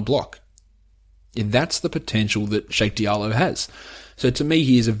steal and a block. And that's the potential that Sheikh Diallo has. So to me,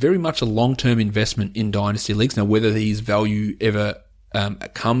 he is very much a long-term investment in dynasty leagues. Now, whether his value ever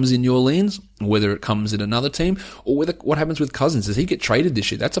comes in New Orleans, whether it comes at another team, or what happens with Cousins. Does he get traded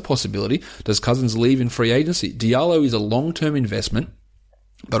this year? That's a possibility. Does Cousins leave in free agency? Diallo is a long-term investment,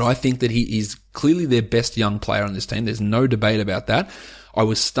 but I think that he is clearly their best young player on this team. There's no debate about that. I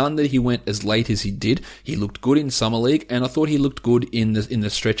was stunned that he went as late as he did. He looked good in Summer League, and I thought he looked good in the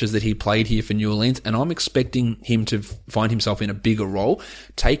stretches that he played here for New Orleans, and I'm expecting him to find himself in a bigger role,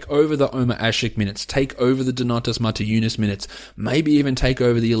 take over the Omer Asik minutes, take over the Donatas Motiejunas minutes, maybe even take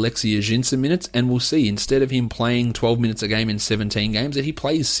over the Alexis Ajinça minutes, and we'll see, instead of him playing 12 minutes a game in 17 games, that he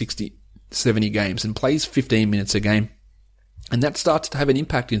plays 60, 70 games and plays 15 minutes a game. And that starts to have an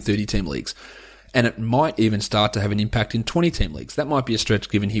impact in 30-team leagues. And it might even start to have an impact in 20-team leagues. That might be a stretch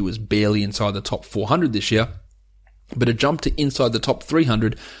given he was barely inside the top 400 this year. But a jump to inside the top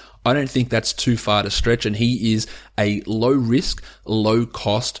 300, I don't think that's too far to stretch. And he is a low-risk,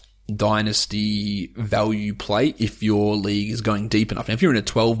 low-cost dynasty value play if your league is going deep enough. Now, if you're in a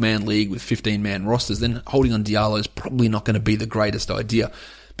 12-man league with 15-man rosters, then holding on Diallo is probably not going to be the greatest idea.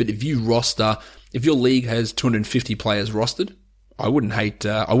 But if your league has 250 players rostered, I wouldn't hate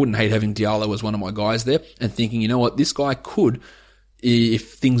having Diallo as one of my guys there and thinking, you know what, this guy could,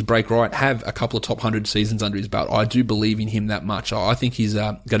 if things break right, have a couple of top 100 seasons under his belt. I do believe in him that much. I think he's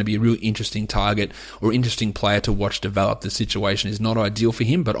going to be a real interesting target or interesting player to watch develop. The situation is not ideal for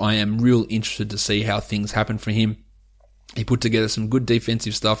him, but I am real interested to see how things happen for him. He put together some good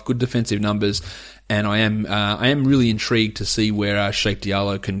defensive stuff, good defensive numbers, and I am really intrigued to see where Sheikh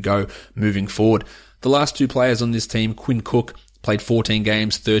Diallo can go moving forward. The last two players on this team, Quinn Cook, played 14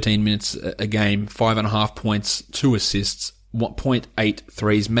 games, 13 minutes a game, 5.5 points, 2 assists, 0.8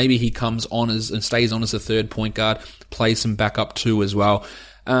 threes. Maybe he comes on and stays on as a third point guard, plays some backup too as well.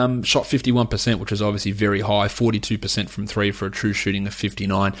 Shot 51%, which is obviously very high, 42% from three for a true shooting of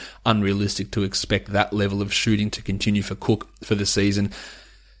 59. Unrealistic to expect that level of shooting to continue for Cook for the season.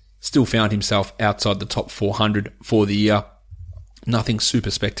 Still found himself outside the top 400 for the year. Nothing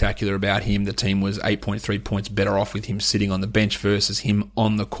super spectacular about him. The team was 8.3 points better off with him sitting on the bench versus him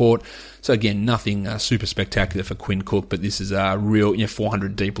on the court. So again, nothing super spectacular for Quinn Cook, but this is a real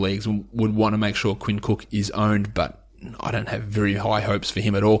 400 deep leagues. Would want to make sure Quinn Cook is owned, but I don't have very high hopes for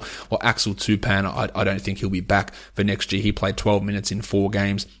him at all. Well, Axel Tupan, I don't think he'll be back for next year. He played 12 minutes in 4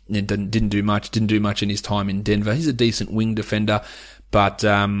 games and didn't do much in his time in Denver. He's a decent wing defender, but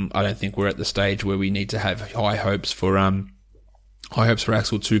I don't think we're at the stage where we need to have high hopes for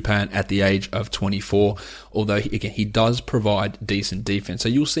Axel Tupan at the age of 24, although he does provide decent defense. So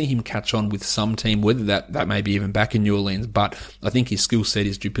you'll see him catch on with some team, whether that may be even back in New Orleans, but I think his skill set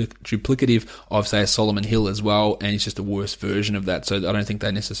is duplicative of, say, a Solomon Hill as well, and he's just a worse version of that. So I don't think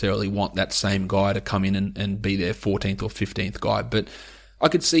they necessarily want that same guy to come in and be their 14th or 15th guy. But I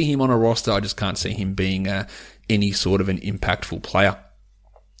could see him on a roster. I just can't see him being any sort of an impactful player.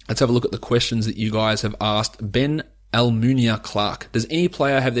 Let's have a look at the questions that you guys have asked. Ben Almunia Clark. Does any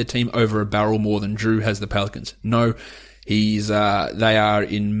player have their team over a barrel more than Drew has the Pelicans? No. They are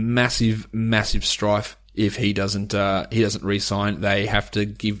in massive strife if he doesn't re-sign. They have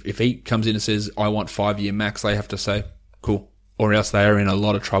to if he comes in and says, I want 5-year max, they have to say, cool. Or else they are in a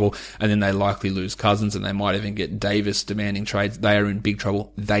lot of trouble, and then they likely lose Cousins, and they might even get Davis demanding trades. They are in big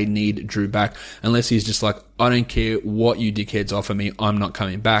trouble. They need Drew back. Unless he's just like, I don't care what you dickheads offer me, I'm not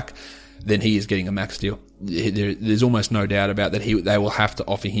coming back, then he is getting a max deal. There's almost no doubt about that. They will have to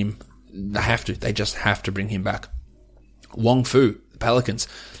offer him. They just have to bring him back. Wong Fu, the Pelicans,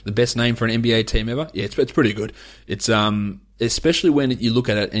 the best name for an NBA team ever. Yeah, it's pretty good. It's especially when you look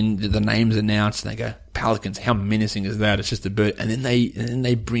at it and the name's announced and they go, Pelicans, how menacing is that? It's just a bird. And then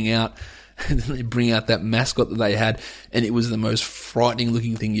they bring out that mascot that they had, and it was the most frightening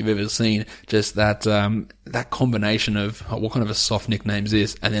looking thing you've ever seen. Just that combination of what kind of a soft nickname is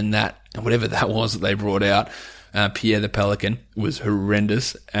this, and then that, and whatever that was that they brought out, Pierre the Pelican, was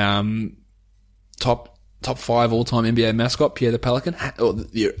horrendous. Top 5 all-time NBA mascot, Pierre the Pelican, or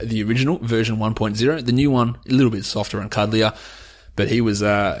the original version 1.0. The new one, a little bit softer and cuddlier, but he was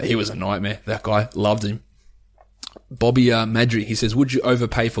a nightmare. That guy, loved him. Bobby Madry, he says, would you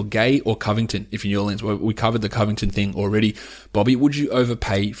overpay for Gay or Covington if you're New Orleans? Well, we covered the Covington thing already. Bobby, would you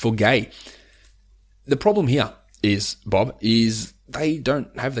overpay for Gay? The problem here is, Bob, is they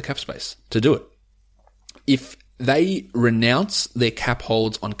don't have the cap space to do it. If they renounce their cap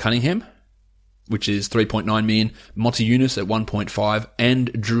holds on Cunningham, which is 3.9 million, Monty Eunice at 1.5,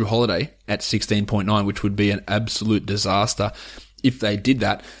 and Drew Holiday at 16.9, which would be an absolute disaster. If they did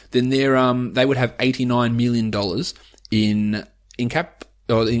that, then they would have $89 million in cap,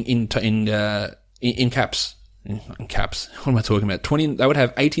 or in caps. In caps. What am I talking about? They would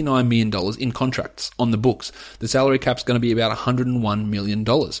have $89 million in contracts on the books. The salary cap's going to be about $101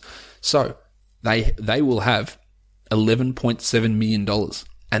 million. So they will have $11.7 million.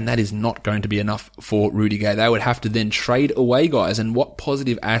 And that is not going to be enough for Rudy Gay. They would have to then trade away guys. And what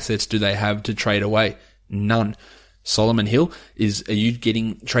positive assets do they have to trade away? None. Solomon Hill, are you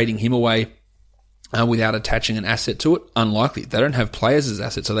trading him away without attaching an asset to it? Unlikely. They don't have players as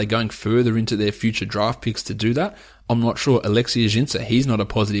assets. Are they going further into their future draft picks to do that? I'm not sure. Alexei Ajinça, he's not a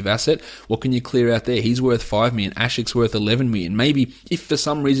positive asset. What can you clear out there? He's worth $5 million. Ashik's worth $11 million. Maybe if for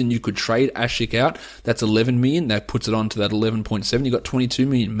some reason you could trade Ashik out, that's $11 million. That puts it on to that 11.7. You got $22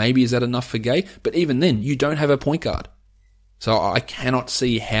 million. Maybe is that enough for Gay? But even then, you don't have a point guard. So I cannot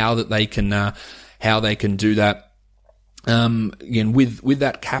see how they can do that. Again, with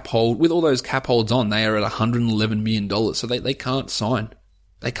that cap hold, with all those cap holds on, they are at $111 million. So they can't sign.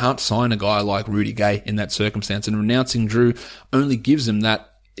 They can't sign a guy like Rudy Gay in that circumstance. And renouncing Drew only gives them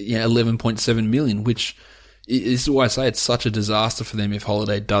that 11.7 million, which is why I say it's such a disaster for them if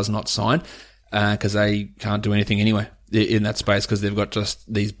Holiday does not sign, because they can't do anything anyway in that space because they've got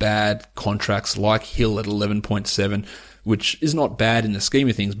just these bad contracts like Hill at 11.7, which is not bad in the scheme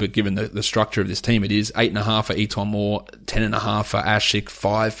of things, but given the structure of this team, it is 8.5 for Eton Moore, 10.5 for Ashik,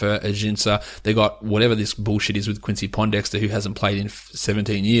 5 for Ajinça. They got whatever this bullshit is with Quincy Pondexter, who hasn't played in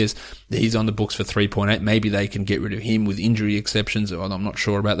 17 years. He's on the books for 3.8. Maybe they can get rid of him with injury exceptions. I'm not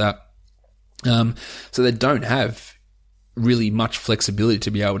sure about that. So they don't have really much flexibility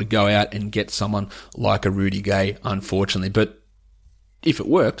to be able to go out and get someone like a Rudy Gay, unfortunately. But if it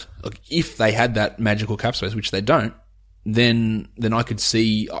worked, if they had that magical cap space, which they don't, then I could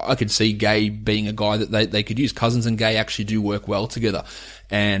see Gay being a guy that they could use. Cousins and Gay actually do work well together,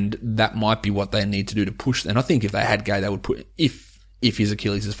 and that might be what they need to do to push. And I think if they had Gay, they would put if his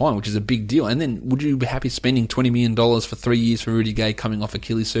Achilles is fine, which is a big deal. And then would you be happy spending $20 million for 3 years for Rudy Gay coming off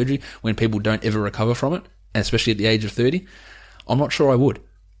Achilles surgery when people don't ever recover from it, and especially at the age of 30? I'm not sure I would.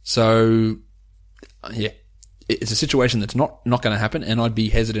 So yeah, it's a situation that's not going to happen, and I'd be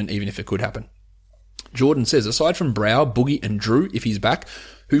hesitant even if it could happen. Jordan says, aside from Brow, Boogie and Drew, if he's back,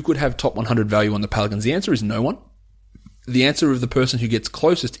 who could have top 100 value on the Pelicans? The answer is no one. The answer of the person who gets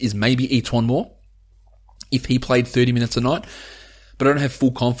closest is maybe Eton Moore, if he played 30 minutes a night. But I don't have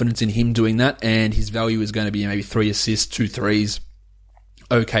full confidence in him doing that, and his value is going to be maybe 3 assists, 2 threes,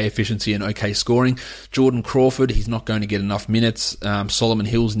 okay efficiency and okay scoring. Jordan Crawford, he's not going to get enough minutes. Solomon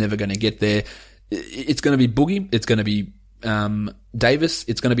Hill's never going to get there. It's going to be Boogie. It's going to be Davis,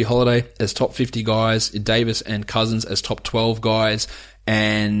 it's going to be Holiday as top 50 guys, Davis and Cousins as top 12 guys,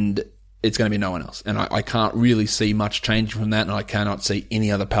 and it's going to be no one else. And I can't really see much change from that, and I cannot see any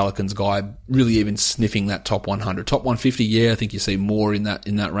other Pelicans guy really even sniffing that top 100. Top 150, yeah, I think you see more in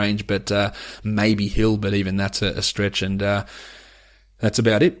that range, but maybe Hill, but even that's a stretch, and that's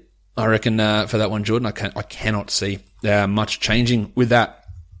about it. I reckon for that one, Jordan, I cannot see much changing with that.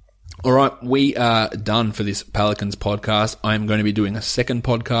 All right, we are done for this Pelicans podcast. I'm going to be doing a second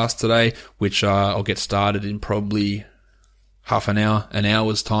podcast today, which I'll get started in probably half an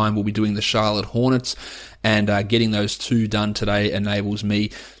hour's time. We'll be doing the Charlotte Hornets, and getting those 2 done today enables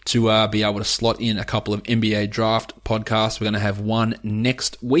me to be able to slot in a couple of NBA draft podcasts. We're going to have one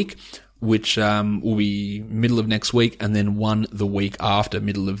next week, which will be middle of next week, and then one the week after,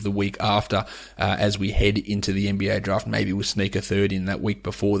 middle of the week after, as we head into the NBA draft. Maybe we'll sneak a third in that week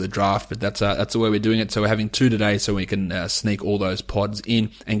before the draft, but that's the way we're doing it. So we're having 2 today, so we can sneak all those pods in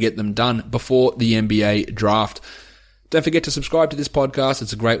and get them done before the NBA draft. Don't forget to subscribe to this podcast.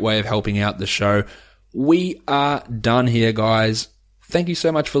 It's a great way of helping out the show. We are done here, guys. Thank you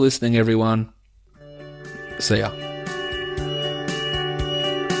so much for listening, everyone. See ya.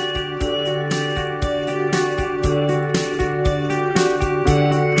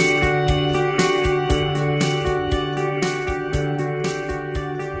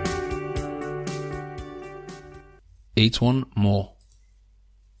 Eton Moore.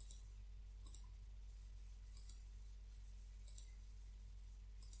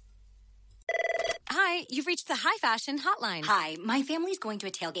 Hi, you've reached the High Fashion Hotline. Hi, my family's going to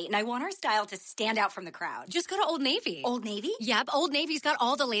a tailgate, and I want our style to stand out from the crowd. Just go to Old Navy. Old Navy? Yep, Old Navy's got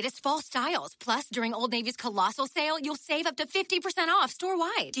all the latest fall styles. Plus, during Old Navy's colossal sale, you'll save up to 50% off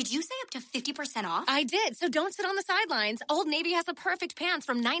store-wide. Did you say up to 50% off? I did, so don't sit on the sidelines. Old Navy has the perfect pants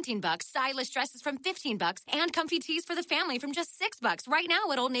from $19, stylish dresses from $15, and comfy tees for the family from just $6 right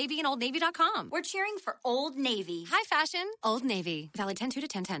now at Old Navy and OldNavy.com. We're cheering for Old Navy. High Fashion, Old Navy. Valid 10/2 to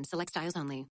 10/10. Select styles only.